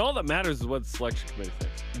schedule. And all that matters is what the selection committee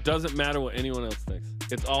thinks. It doesn't matter what anyone else thinks.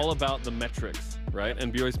 It's all about the metrics, right?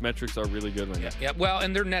 And BYU's metrics are really good right now. Yeah, well,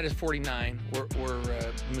 and their net is 49, where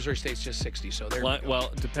Missouri State's just 60. So they're well,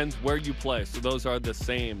 it depends where you play. So those are the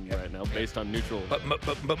same right now, based on neutral.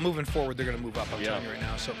 But moving forward, they're going to move up. I'm telling you right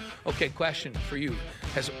now. So, okay, question for you: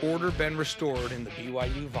 has order been restored in the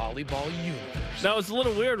BYU volleyball universe? Now it's a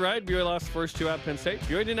little weird, right? BYU lost the first 2 at Penn State.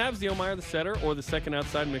 BYU didn't have Zeomeyer, the setter, or the second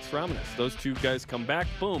outside Mix Ramanis. Those 2 guys come back.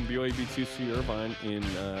 Boom! BYU beats UC Irvine in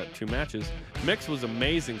 2 matches. Mix was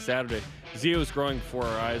amazing Saturday. Zio is growing before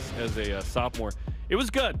our eyes as a sophomore. It was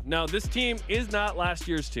good. Now, this team is not last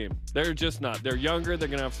year's team. They're just not. They're younger. They're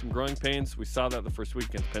going to have some growing pains. We saw that the first week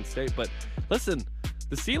against Penn State. But listen,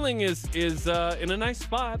 the ceiling is in a nice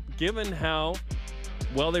spot given how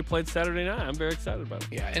well they played Saturday night. I'm very excited about it.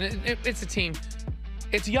 Yeah, and it's a team.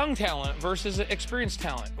 It's young talent versus experienced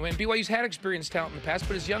talent. I mean, BYU's had experienced talent in the past,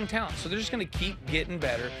 but it's young talent. So they're just going to keep getting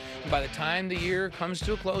better. And by the time the year comes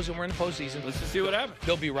to a close and we're in the postseason, let's just see what happens.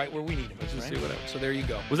 They'll be right where we need them. Let's just see what happens. So there you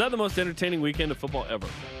go. Was that the most entertaining weekend of football ever?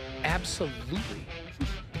 Absolutely.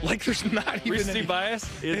 Like there's not even recency bias.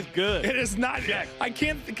 It's good. It is not. I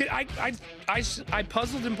can't. I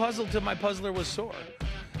puzzled and puzzled till my puzzler was sore.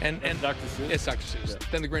 And Dr. Seuss? It's Dr. Seuss. Yeah.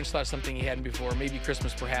 Then the Grinch thought something he hadn't before. Maybe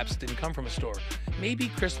Christmas perhaps didn't come from a store. Maybe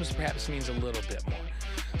Christmas perhaps means a little bit more.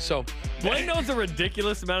 So Blaine knows a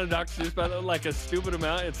ridiculous amount of Dr. Seuss, by the way, like a stupid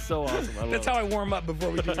amount. It's so awesome. I love That's how I warm up before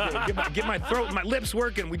we do. Get my throat, my lips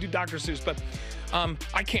working. We do Dr. Seuss, but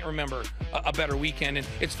I can't remember a better weekend. And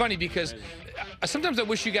it's funny because sometimes I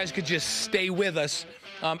wish you guys could just stay with us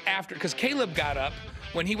after, because Caleb got up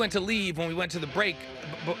when he went to leave, when we went to the break,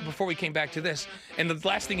 before we came back to this, and the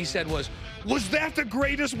last thing he said was that the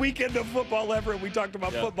greatest weekend of football ever? And we talked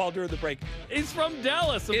about football during the break. He's from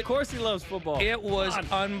Dallas. Of course he loves football. It was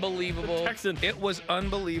unbelievable. The Texan. It was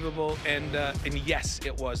unbelievable, and yes,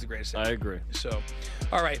 it was the greatest ever. I agree. So,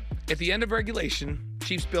 all right, at the end of regulation,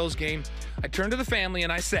 Chiefs-Bills game, I turned to the family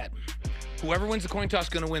and I said, whoever wins the coin toss is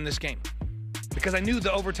going to win this game. Because I knew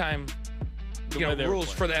the overtime rules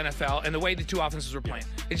for the NFL and the way the two offenses were playing.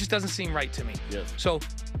 It just doesn't seem right to me. Yes. So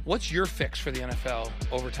what's your fix for the NFL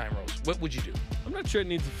overtime rules? What would you do? I'm not sure it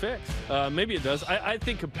needs a fix. Maybe it does. I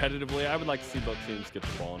think competitively, I would like to see both teams get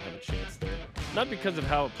the ball and have a chance there. Not because of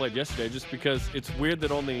how it played yesterday, just because it's weird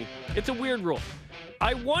that it's a weird rule.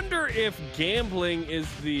 I wonder if gambling is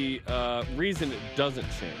the reason it doesn't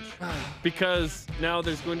change. Because now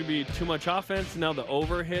there's going to be too much offense. Now the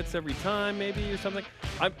over hits every time, maybe, or something.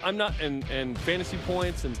 I'm not, and fantasy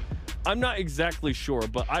points, and I'm not exactly sure,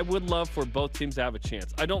 but I would love for both teams to have a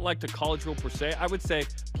chance. I don't like the college rule per se. I would say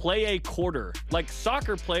play a quarter. Like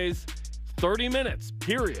soccer plays 30 minutes,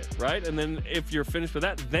 period, right? And then if you're finished with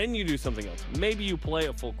that, then you do something else. Maybe you play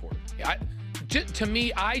a full quarter. Yeah, to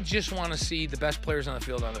me, I just want to see the best players on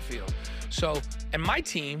the field. So, and my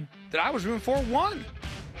team that I was rooting for won,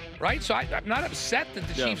 right? So I'm not upset that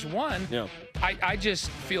the Chiefs won. Yeah. I just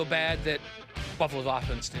feel bad that Buffalo's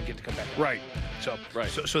offense didn't get to come back. Right.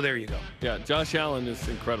 So there you go. Yeah, Josh Allen is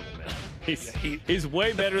incredible, man. He's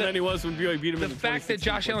way better than he was when BYU beat him in the fact that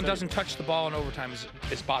Josh Allen doesn't touch the ball in overtime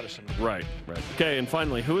is bothersome. Right. Okay, and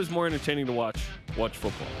finally, who is more entertaining to watch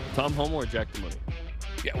football? Tom Homo or Jack DeMoney?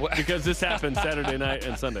 Yeah, because this happened Saturday night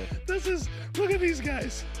and Sunday. Look at these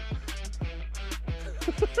guys.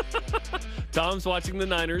 Tom's watching the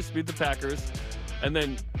Niners beat the Packers, and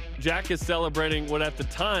then Jack is celebrating what at the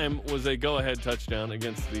time was a go-ahead touchdown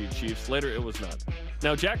against the Chiefs. Later, it was not.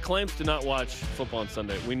 Now, Jack claims to not watch football on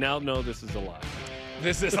Sunday. We now know this is a lie.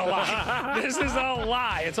 This is a lie. This is a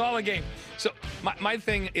lie. It's all a game. So my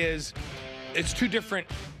thing is, it's two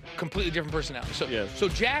completely different personalities. So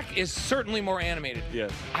Jack is certainly more animated.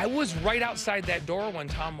 Yes. I was right outside that door when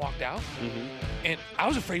Tom walked out, and I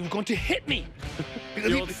was afraid he was going to hit me.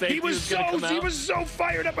 He was so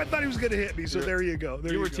fired up. I thought he was going to hit me. So there you go.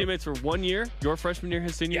 You were teammates for 1 year, your freshman year,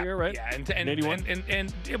 his senior year, right? Yeah,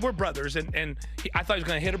 and we're brothers. And I thought he was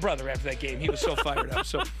going to hit a brother after that game. He was so fired up.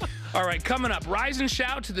 So, all right, coming up, rise and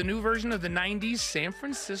shout to the new version of the '90s San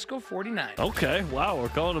Francisco 49ers. Okay, wow, we're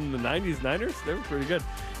calling them the '90s Niners. They were pretty good.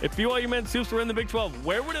 If BYU men's hoops were in the Big 12,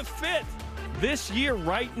 where would it fit this year?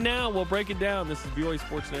 Right now, we'll break it down. This is BYU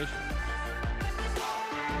Sports Nation.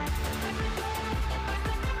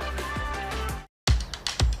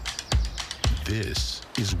 This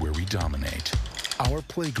is where we dominate. Our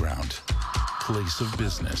playground, place of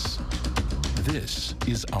business. This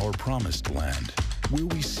is our promised land, where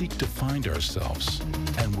we seek to find ourselves.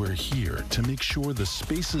 And we're here to make sure the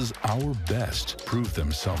spaces our best prove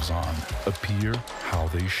themselves on appear how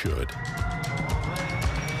they should.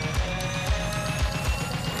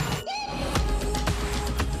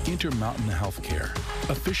 Intermountain Healthcare,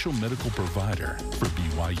 official medical provider for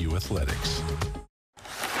BYU Athletics.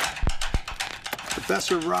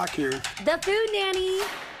 Professor Rock here. The food nanny.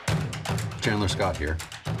 Chandler Scott here.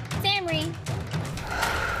 Samry.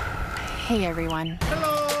 Hey, everyone.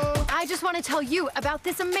 Hello. I just want to tell you about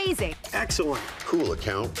this amazing, excellent, cool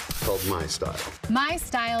account called My Style. My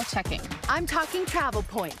Style checking. I'm talking travel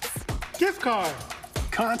points. Gift card.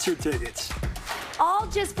 Concert tickets. All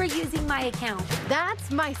just for using my account.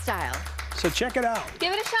 That's My Style. So check it out.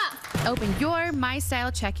 Give it a shot. Open your My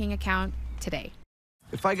Style checking account today.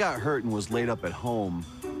 If I got hurt and was laid up at home,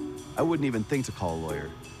 I wouldn't even think to call a lawyer.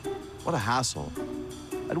 What a hassle.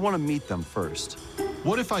 I'd want to meet them first.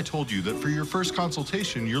 What if I told you that for your first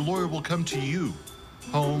consultation, your lawyer will come to you?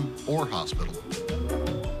 home, or hospital.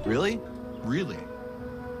 Really? Really.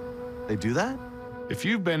 They do that? If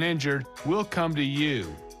you've been injured, we'll come to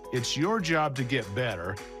you. It's your job to get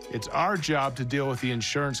better. It's our job to deal with the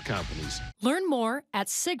insurance companies. Learn more at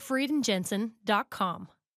siegfriedandjensen.com.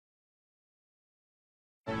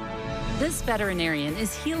 This veterinarian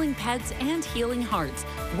is healing pets and healing hearts,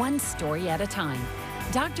 one story at a time.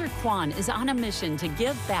 Dr. Kwan is on a mission to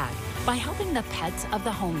give back by helping the pets of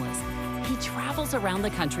the homeless. He travels around the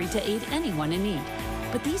country to aid anyone in need.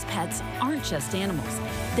 But these pets aren't just animals.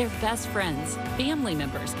 They're best friends, family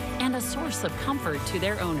members, and a source of comfort to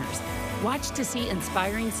their owners. Watch to see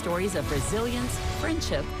inspiring stories of resilience,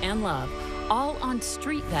 friendship, and love, all on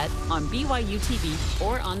Street Vet on BYU TV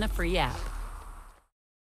or on the free app.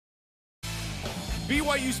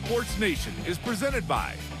 BYU Sports Nation is presented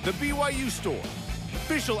by the BYU Store,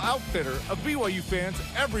 official outfitter of BYU fans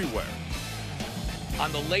everywhere. On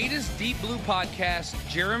the latest Deep Blue podcast,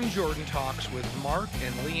 Jarom Jordan talks with Mark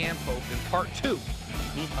and Leanne Pope in part 2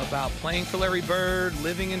 about playing for Larry Bird,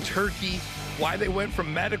 living in Turkey, why they went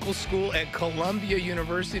from medical school at Columbia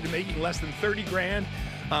University to making less than 30 grand,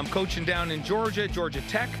 coaching down in Georgia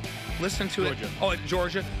Tech. Listen to it. Oh, at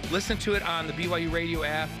Georgia. Listen to it on the BYU radio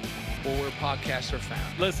app or where podcasts are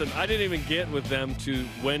found. Listen, I didn't even get with them to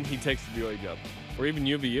when he takes the BYU job, or even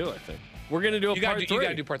UVU, I think. We're going to do part 3. You got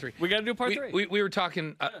to do part 3. We got to do part 3. We were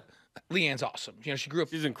talking, Leanne's awesome. You know,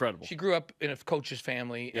 she's incredible. She grew up in a coach's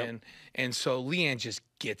family, and so Leanne just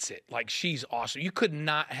gets it. Like, she's awesome. You could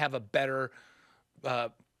not have a better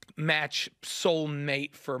match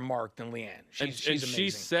soulmate for Mark than Leanne. She's amazing. She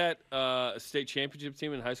set a state championship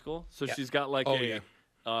team in high school, so she's got like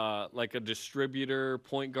like a distributor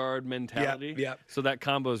point guard mentality. Yep. So that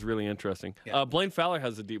combo is really interesting. Yep. Blaine Fowler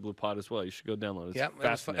has a Deep Blue pod as well. You should go download it.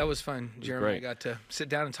 That was fun. Jeremy, I got to sit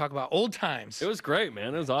down and talk about old times. It was great,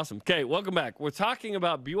 man. It was awesome. Okay, welcome back. We're talking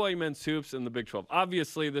about BYU men's hoops and the Big 12.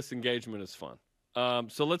 Obviously, this engagement is fun.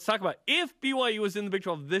 So let's talk about if BYU was in the Big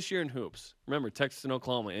 12 this year in hoops. Remember, Texas and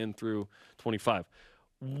Oklahoma in through 25.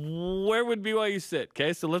 Where would BYU sit?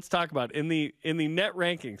 Okay, so let's talk about it. in the net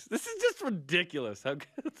rankings. This is just ridiculous. How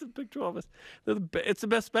good the Big 12 is. It's the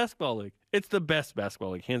best basketball league. It's the best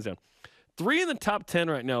basketball league, hands down. 3 in the top 10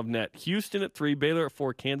 right now of net. Houston at 3, Baylor at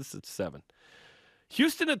 4, Kansas at 7.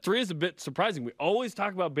 Houston at 3 is a bit surprising. We always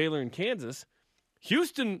talk about Baylor and Kansas.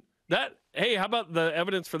 Houston, hey, how about the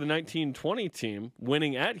evidence for the 1920 team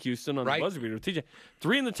winning at Houston on the buzzer beater with TJ?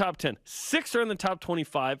 3 in the top 10. 6 are in the top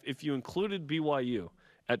 25 if you included BYU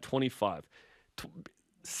at 25.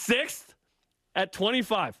 6th at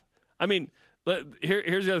 25. I mean,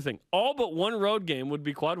 here's the other thing. All but one road game would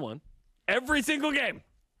be quad 1. Every single game.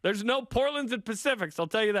 There's no Portlands and Pacifics, I'll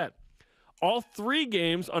tell you that. All 3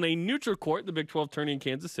 games on a neutral court, the Big 12 tourney in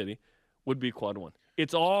Kansas City, would be quad 1.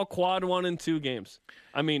 It's all quad 1 and 2 games.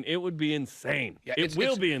 I mean, it would be insane. Yeah, it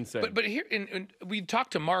will be insane. But here, and we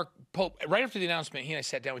talked to Mark Pope right after the announcement. He and I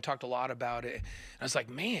sat down. We talked a lot about it. And I was like,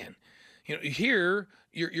 man, you know, here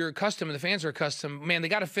you're accustomed, and the fans are accustomed. Man, they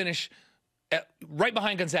got to finish right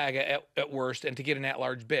behind Gonzaga at worst, and to get an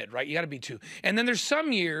at-large bid, right? You got to be 2. And then there's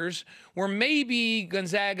some years where maybe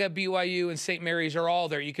Gonzaga, BYU, and St. Mary's are all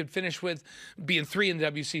there. You could finish with being 3 in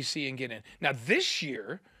the WCC and get in. Now this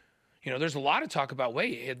year, you know, there's a lot of talk about,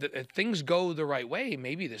 if things go the right way,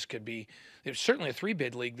 maybe this could be, there's certainly a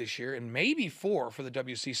 3-bid league this year, and maybe 4 for the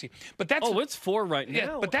WCC. But that's it's 4 right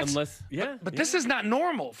now. But that's but this is not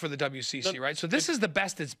normal for the WCC, right? So this is the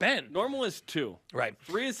best it's been. Normal is 2. Right.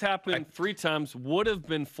 3 has happened 3 times. Would have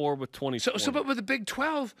been 4 with 20. But with the Big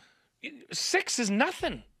 12, 6 is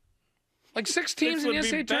nothing. Like 6 teams in the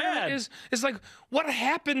NCAA tournament is like, what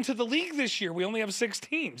happened to the league this year? We only have 6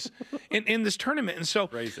 teams in this tournament. And so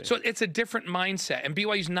it's a different mindset. And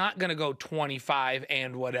BYU's not going to go 25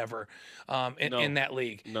 and whatever in that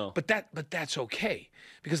league. No. But that's okay,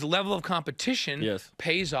 because the level of competition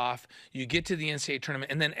pays off. You get to the NCAA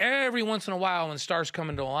tournament, and then every once in a while when stars come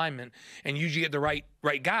into alignment and you get the right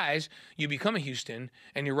guys, you become a Houston,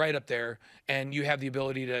 and you're right up there, and you have the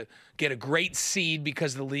ability to get a great seed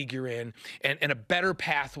because of the league you're in, and a better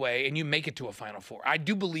pathway, and you make it to a Final Four. I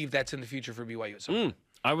do believe that's in the future for BYU at some point.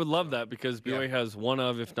 I would love that, because BYU has one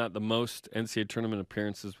of, if not the most, NCAA tournament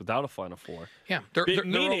appearances without a Final Four. Yeah, they're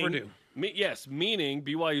overdue. Yes, meaning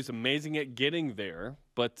BYU's amazing at getting there,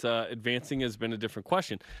 but advancing has been a different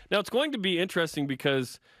question. Now, it's going to be interesting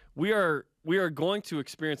because we are going to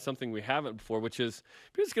experience something we haven't before, which is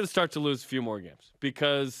BYU's going to start to lose a few more games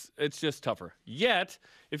because it's just tougher. Yet,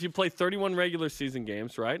 if you play 31 regular season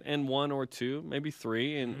games, right, and 1 or 2, maybe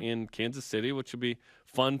 3 in Kansas City, which would be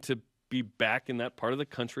fun to be back in that part of the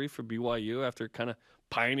country for BYU after kind of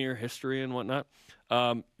pioneer history and whatnot.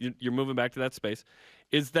 You're moving back to that space.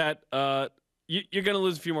 Is that you're going to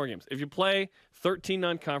lose a few more games. If you play 13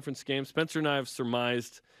 non-conference games, Spencer and I have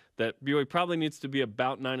surmised that BYU probably needs to be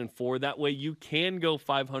about 9-4. That way you can go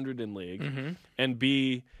 500 in league and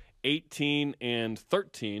be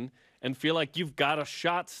 18-13 and feel like you've got a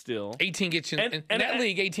shot still. 18 gets you in that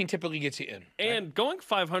league. 18 typically gets you in. And going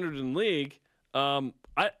 500 in league,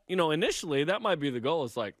 initially that might be the goal.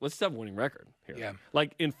 Is like, let's have a winning record here. Yeah.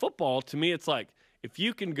 Like in football, to me, it's like if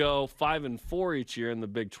you can go 5-4 each year in the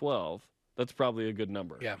Big 12, that's probably a good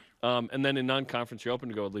number. Yeah. And then in non-conference, you're open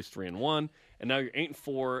to go at least 3-1, and now you're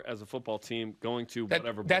 8-4 as a football team, going to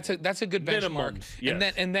whatever. That's a good benchmark. Minimums,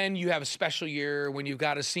 yes. And then you have a special year when you've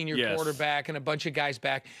got a senior quarterback and a bunch of guys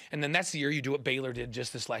back, and then that's the year you do what Baylor did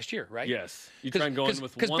just this last year, right? Yes. You try and go in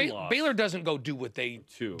with one loss. Baylor doesn't go do what they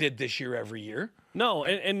did this year every year. No,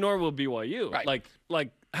 and nor will BYU. Right.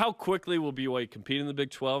 Like how quickly will BYU compete in the Big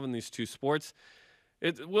 12 in these two sports?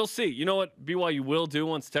 We'll see. You know what BYU will do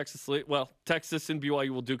once Texas and BYU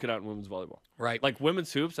will duke it out in women's volleyball. Right. Like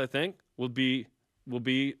women's hoops, I think, will be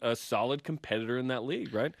a solid competitor in that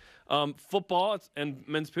league, right? Football and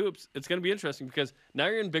men's hoops, it's going to be interesting because now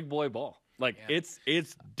you're in big boy ball. Like it's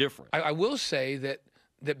different. I will say that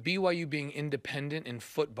BYU being independent in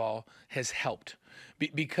football has helped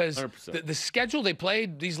because the schedule they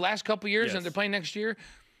played these last couple years and they're playing next year,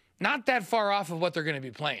 not that far off of what they're going to be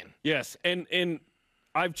playing. Yes, and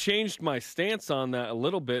I've changed my stance on that a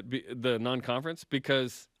little bit, the non-conference,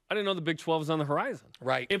 because I didn't know the Big 12 was on the horizon.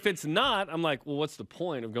 Right. If it's not, I'm like, well, what's the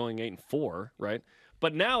point of going 8-4, right?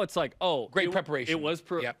 But now it's like, great preparation. It was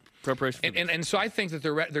preparation. And so I think that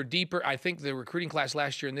they're deeper. I think the recruiting class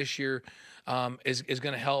last year and this year is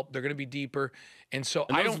going to help. They're going to be deeper. And so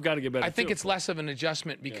I think it's less of an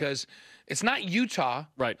adjustment because it's not Utah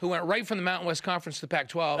who went right from the Mountain West Conference to the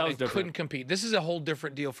Pac-12 and couldn't compete. This is a whole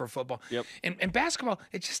different deal for football. Yep. And basketball,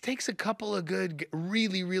 it just takes a couple of good,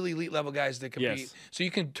 really, really elite level guys to compete. Yes. So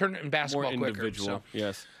you can turn it in basketball more quicker. Individual.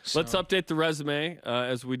 Yes. Let's update the resume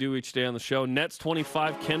as we do each day on the show. Nets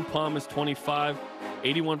 25, Ken Palm is 25,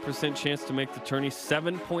 81% chance to make the tourney,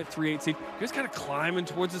 7.38 seed. You guys kind of climbing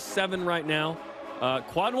towards a 7 right now.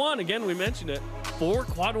 Quad 1, again, we mentioned it. 4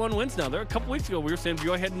 Quad 1 wins now. There a couple weeks ago, we were saying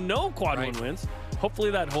BYU had no Quad 1 wins.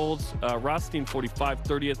 Hopefully that holds. Rothstein 45,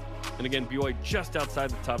 30th. And again, BYU just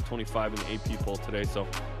outside the top 25 in the AP poll today. So,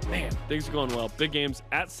 man, things are going well. Big games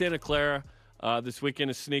at Santa Clara. This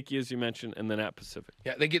weekend is sneaky, as you mentioned, and then at Pacific.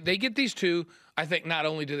 Yeah, they get these two. I think not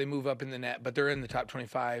only do they move up in the net, but they're in the top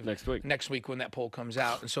 25 next week when that poll comes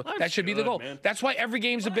out. And so that should be the goal. Man. That's why every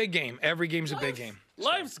game's a big game. Every game's a big game.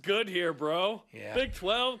 Life's good here, bro. Yeah. Big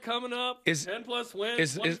 12 coming up. 10+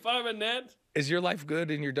 wins, 25 in net. Is your life good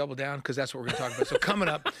in your double down? Because that's what we're going to talk about. So coming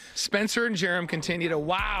up, Spencer and Jarom continue to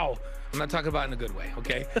wow. I'm not talking about it in a good way,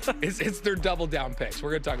 okay? It's their double down picks. We're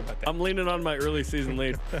going to talk about that. I'm leaning on my early season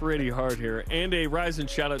lead pretty hard here. And a rising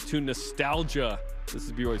shout out to Nostalgia. This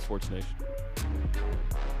is BYU Sports Nation.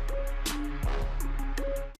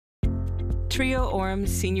 Trio Orem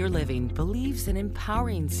Senior Living believes in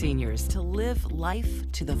empowering seniors to live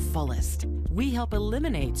life to the fullest. We help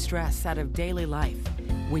eliminate stress out of daily life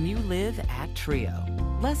when you live at Trio.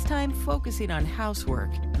 Less time focusing on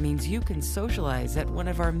housework means you can socialize at one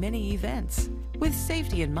of our many events, with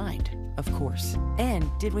safety in mind, of course. And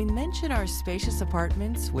did we mention our spacious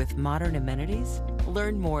apartments with modern amenities?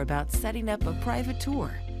 Learn more about setting up a private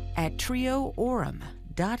tour at trioorem.com.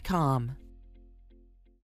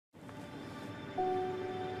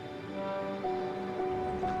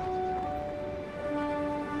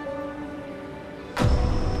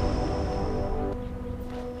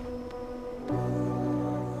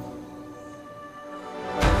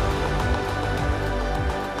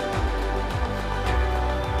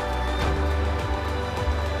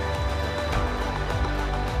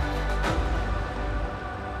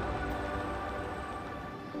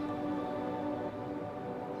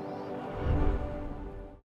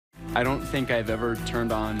 I don't think I've ever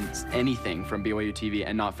turned on anything from BYU TV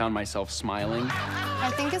and not found myself smiling.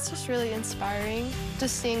 I think it's just really inspiring,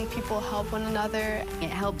 just seeing people help one another. It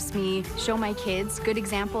helps me show my kids good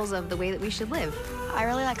examples of the way that we should live. I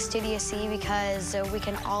really like Studio C because we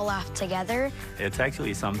can all laugh together. It's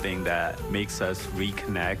actually something that makes us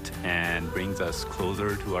reconnect and brings us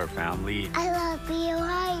closer to our family. I love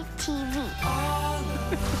BYU TV. All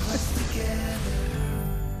of us together.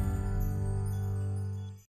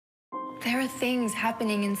 There are things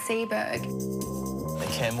happening in Seaburg.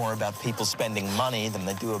 care more about people spending money than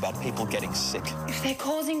they do about people getting sick. If they're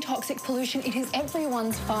causing toxic pollution, it is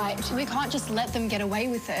everyone's fight. We can't just let them get away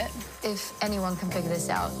with it. If anyone can figure this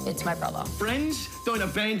out, it's my brother. Friends don't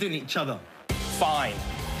abandon each other. Fine.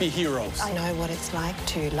 Be heroes. I know what it's like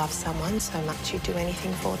to love someone so much you'd do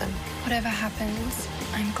anything for them. Whatever happens,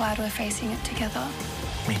 I'm glad we're facing it together.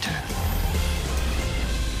 Me too.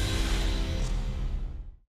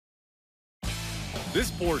 This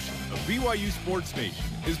portion of BYU Sports Nation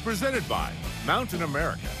is presented by Mountain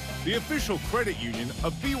America, the official credit union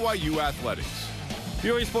of BYU Athletics.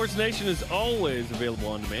 BYU Sports Nation is always available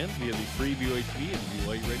on demand via the free BYU TV and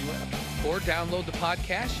BYU Radio app. Or download the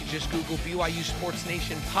podcast. You just Google BYU Sports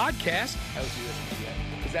Nation podcast. I was USB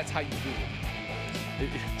because that's how you Google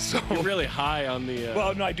it. So you're really high on the.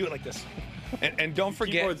 Well, no, I do it like this. And don't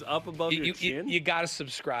forget, keyboard's up above your chin. You got to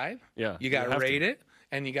subscribe. Yeah, you got to rate it.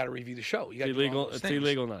 And you got to review the show. You got it's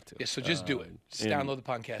illegal not to. Yeah, so just do it. Just download the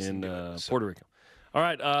podcast. In Puerto Rico. All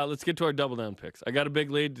right, let's get to our double down picks. I got a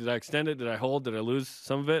big lead. Did I extend it? Did I hold? Did I lose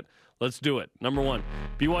some of it? Let's do it. Number 1,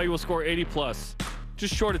 BYU will score 80+.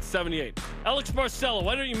 Just short at 78. Alex Barcelo,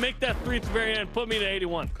 why don't you make that three at the very end? Put me to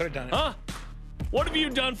 81. Could have done it. Huh? What have you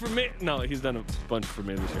done for me? No, he's done a bunch for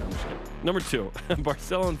me this year. I'm just kidding. Number 2,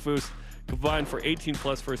 Barcelo and Foose combined for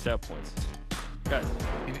 18+ first half points. Guys,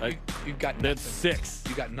 you got nothing. That's 6.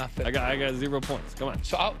 You got nothing. I got 0 points. Come on.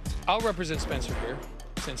 So I'll represent Spencer here,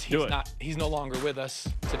 since he's no longer with us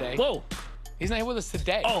today. Whoa. He's not here with us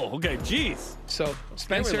today. Oh, okay. Jeez. So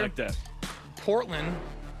Spencer, like that. Portland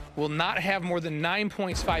will not have more than 9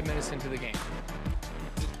 points 5 minutes into the game.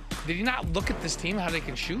 Did you not look at this team, how they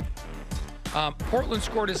can shoot? Portland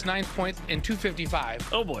scored his 9th point in 2:55.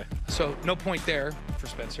 Oh boy! So no point there for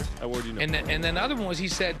Spencer. I would you know. And then the other one was he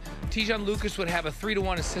said Tijon Lucas would have a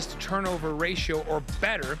 3-to-1 assist to turnover ratio or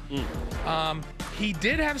better. He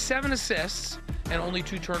did have 7 assists and only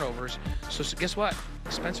 2 turnovers. So guess what?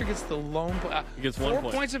 Spencer gets the lone. He gets 4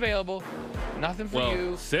 points available. Nothing for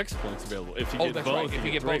you. 6 points available. If you get that's both, right. If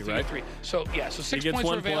you get both, you get 3. So yeah, so 6 points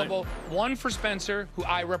are available. 1 for Spencer, who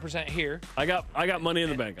I represent here. I got money in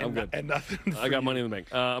the bank. I'm good. And nothing. I got money in the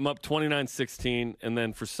bank. I'm up 29-16, and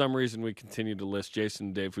then for some reason we continue to list Jason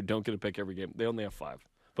and Dave, who don't get a pick every game. They only have 5,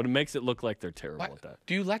 but it makes it look like they're terrible at that.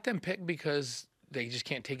 Do you let them pick because they just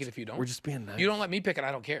can't take it if you don't? We're just being nice. You don't let me pick, and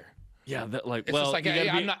I don't care. Yeah, It's just like, hey,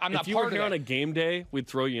 I'm not if part you were of here that. on a game day, we'd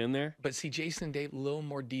throw you in there. But see, Jason and Dave, a little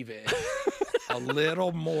more diva-ish. A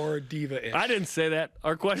little more diva-ish. I didn't say that.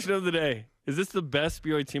 Our question of the day: is this the best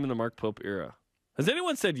BYU team in the Mark Pope era? Has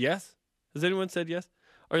anyone said yes?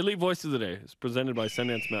 Our elite voice of the day is presented by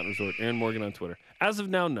Sundance Mountain Resort. Aaron Morgan on Twitter. As of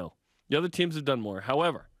now, no. The other teams have done more.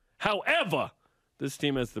 However, this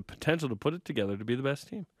team has the potential to put it together to be the best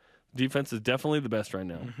team. Defense is definitely the best right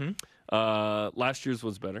now. Last year's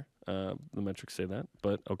was better. The metrics say that,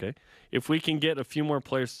 but okay. If we can get a few more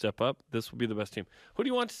players to step up, this will be the best team. Who do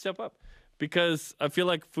you want to step up? Because I feel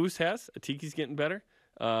like Foose has. Atiki's getting better.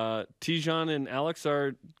 Tijon and Alex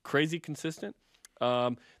are crazy consistent.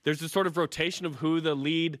 There's a sort of rotation of who the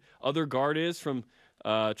lead other guard is from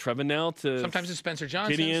Trevenel to sometimes it's Spencer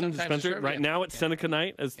Johnson. Gideon, sometimes Spencer. Right now it's Seneca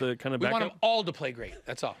Knight as the kind of we backup. want them all to play great.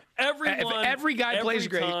 That's all. Every guy plays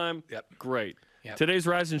great. Time, great. Yep. Today's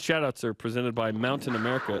Rise and Shoutouts are presented by Mountain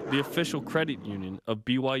America, the official credit union of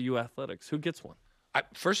BYU Athletics. Who gets one?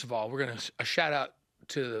 First of all, we're going to a shout out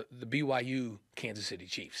to the BYU Kansas City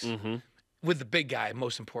Chiefs. With the big guy,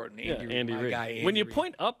 most important, Andy Reid. Guy, when you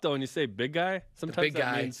point up, though, and you say big guy, sometimes big that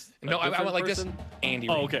guy. means no, I went like person. this. Andy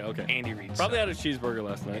Reid. Oh, okay. Andy Reid. Probably had a cheeseburger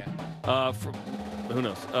last night. Yeah. Who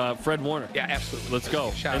knows? Fred Warner. Yeah, absolutely. Let's go.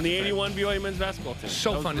 Shout and the 81 BYU men's basketball team.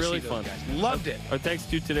 So that fun was really to see fun. those guys. Loved it. Our thanks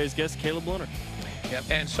to today's guest, Caleb Lohner. Yep.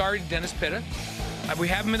 And sorry to Dennis Pitta. We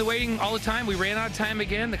have him in the waiting all the time. We ran out of time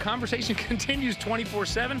again. The conversation continues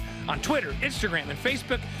 24/7 on Twitter, Instagram, and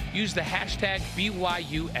Facebook. Use the hashtag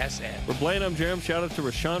BYUSN. For Blaine, I'm Jarom. Shout out to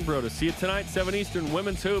Rashawn Broda. See you tonight, 7 Eastern,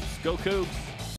 Women's Hoops. Go Cougs.